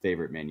other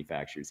favorite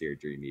manufacturers here at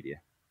Dream Media.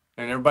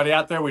 And everybody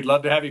out there, we'd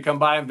love to have you come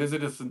by and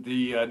visit us at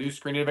the new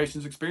Screen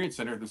Innovations Experience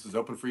Center. This is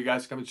open for you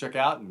guys to come and check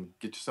out and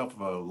get yourself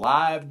a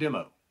live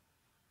demo.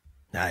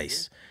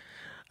 Nice.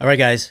 All right,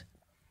 guys.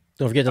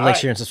 Don't forget to like,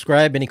 share, and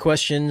subscribe. Any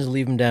questions,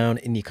 leave them down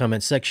in the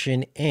comment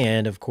section.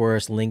 And, of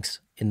course, links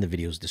in the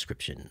video's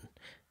description.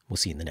 We'll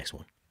see you in the next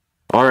one.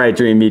 All right,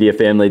 Dream Media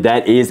family,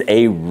 that is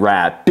a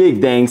wrap. Big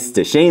thanks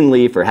to Shane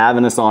Lee for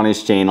having us on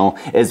his channel,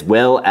 as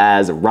well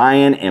as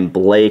Ryan and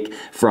Blake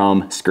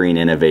from Screen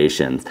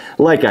Innovations.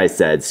 Like I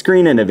said,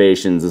 Screen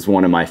Innovations is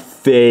one of my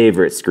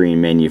favorite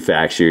screen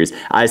manufacturers.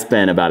 I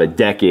spent about a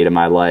decade of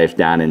my life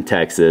down in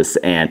Texas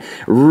and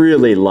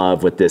really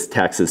love what this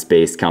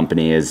Texas-based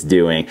company is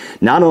doing.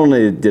 Not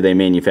only do they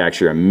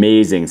manufacture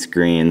amazing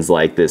screens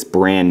like this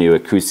brand new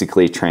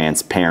acoustically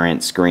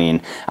transparent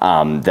screen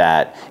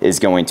that is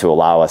going to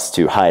allow us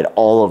to hide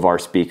all of our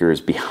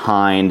speakers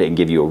behind and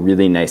give you a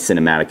really nice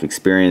cinematic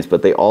experience,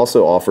 but they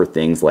also offer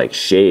things like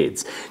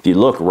shades. If you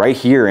look right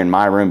here in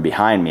my room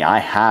behind me, I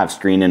have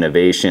Screen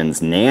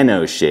Innovations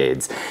nano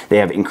shades. They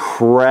have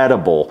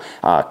incredible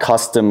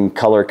custom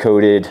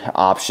color-coded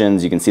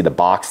options. You can see the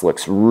box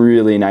looks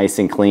really nice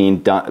and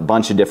clean. A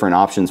bunch of different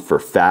options for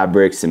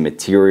fabrics and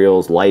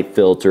materials, light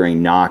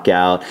filtering,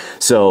 knockout.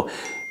 So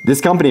this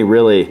company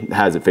really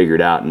has it figured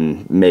out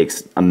and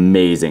makes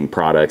amazing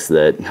products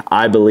that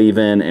I believe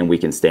in and we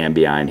can stand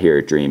behind here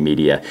at Dream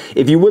Media.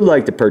 If you would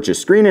like to purchase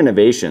Screen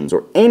Innovations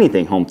or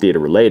anything home theater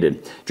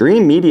related,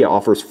 Dream Media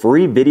offers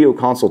free video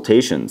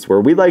consultations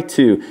where we like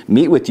to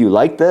meet with you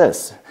like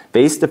this,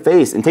 face to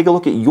face, and take a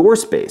look at your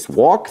space,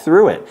 walk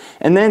through it,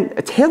 and then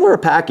tailor a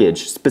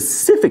package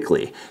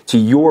specifically to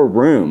your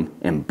room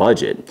and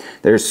budget.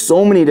 There's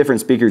so many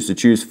different speakers to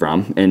choose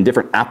from and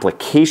different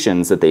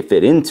applications that they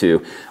fit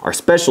into. Our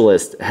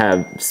specialists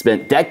have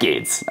spent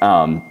decades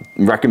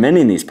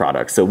recommending these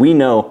products, so we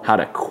know how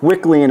to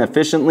quickly and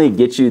efficiently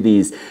get you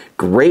these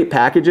great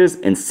packages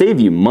and save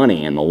you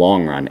money in the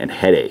long run and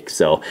headaches.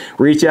 So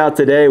reach out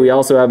today. We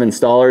also have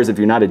installers. If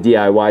you're not a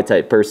DIY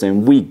type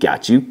person, we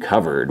got you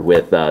covered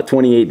with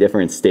 28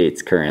 different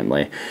states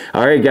currently.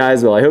 All right,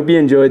 guys. Well, I hope you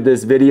enjoyed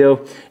this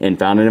video and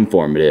found it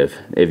informative.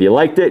 If you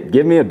liked it,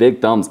 give me a big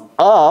thumbs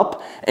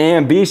up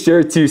and be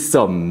sure to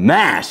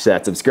smash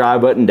that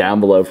subscribe button down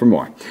below for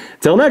more.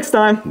 Till next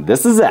time,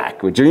 this is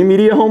Zach with Dream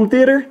Media Home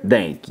Theater.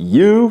 Thank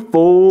you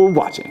for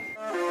watching.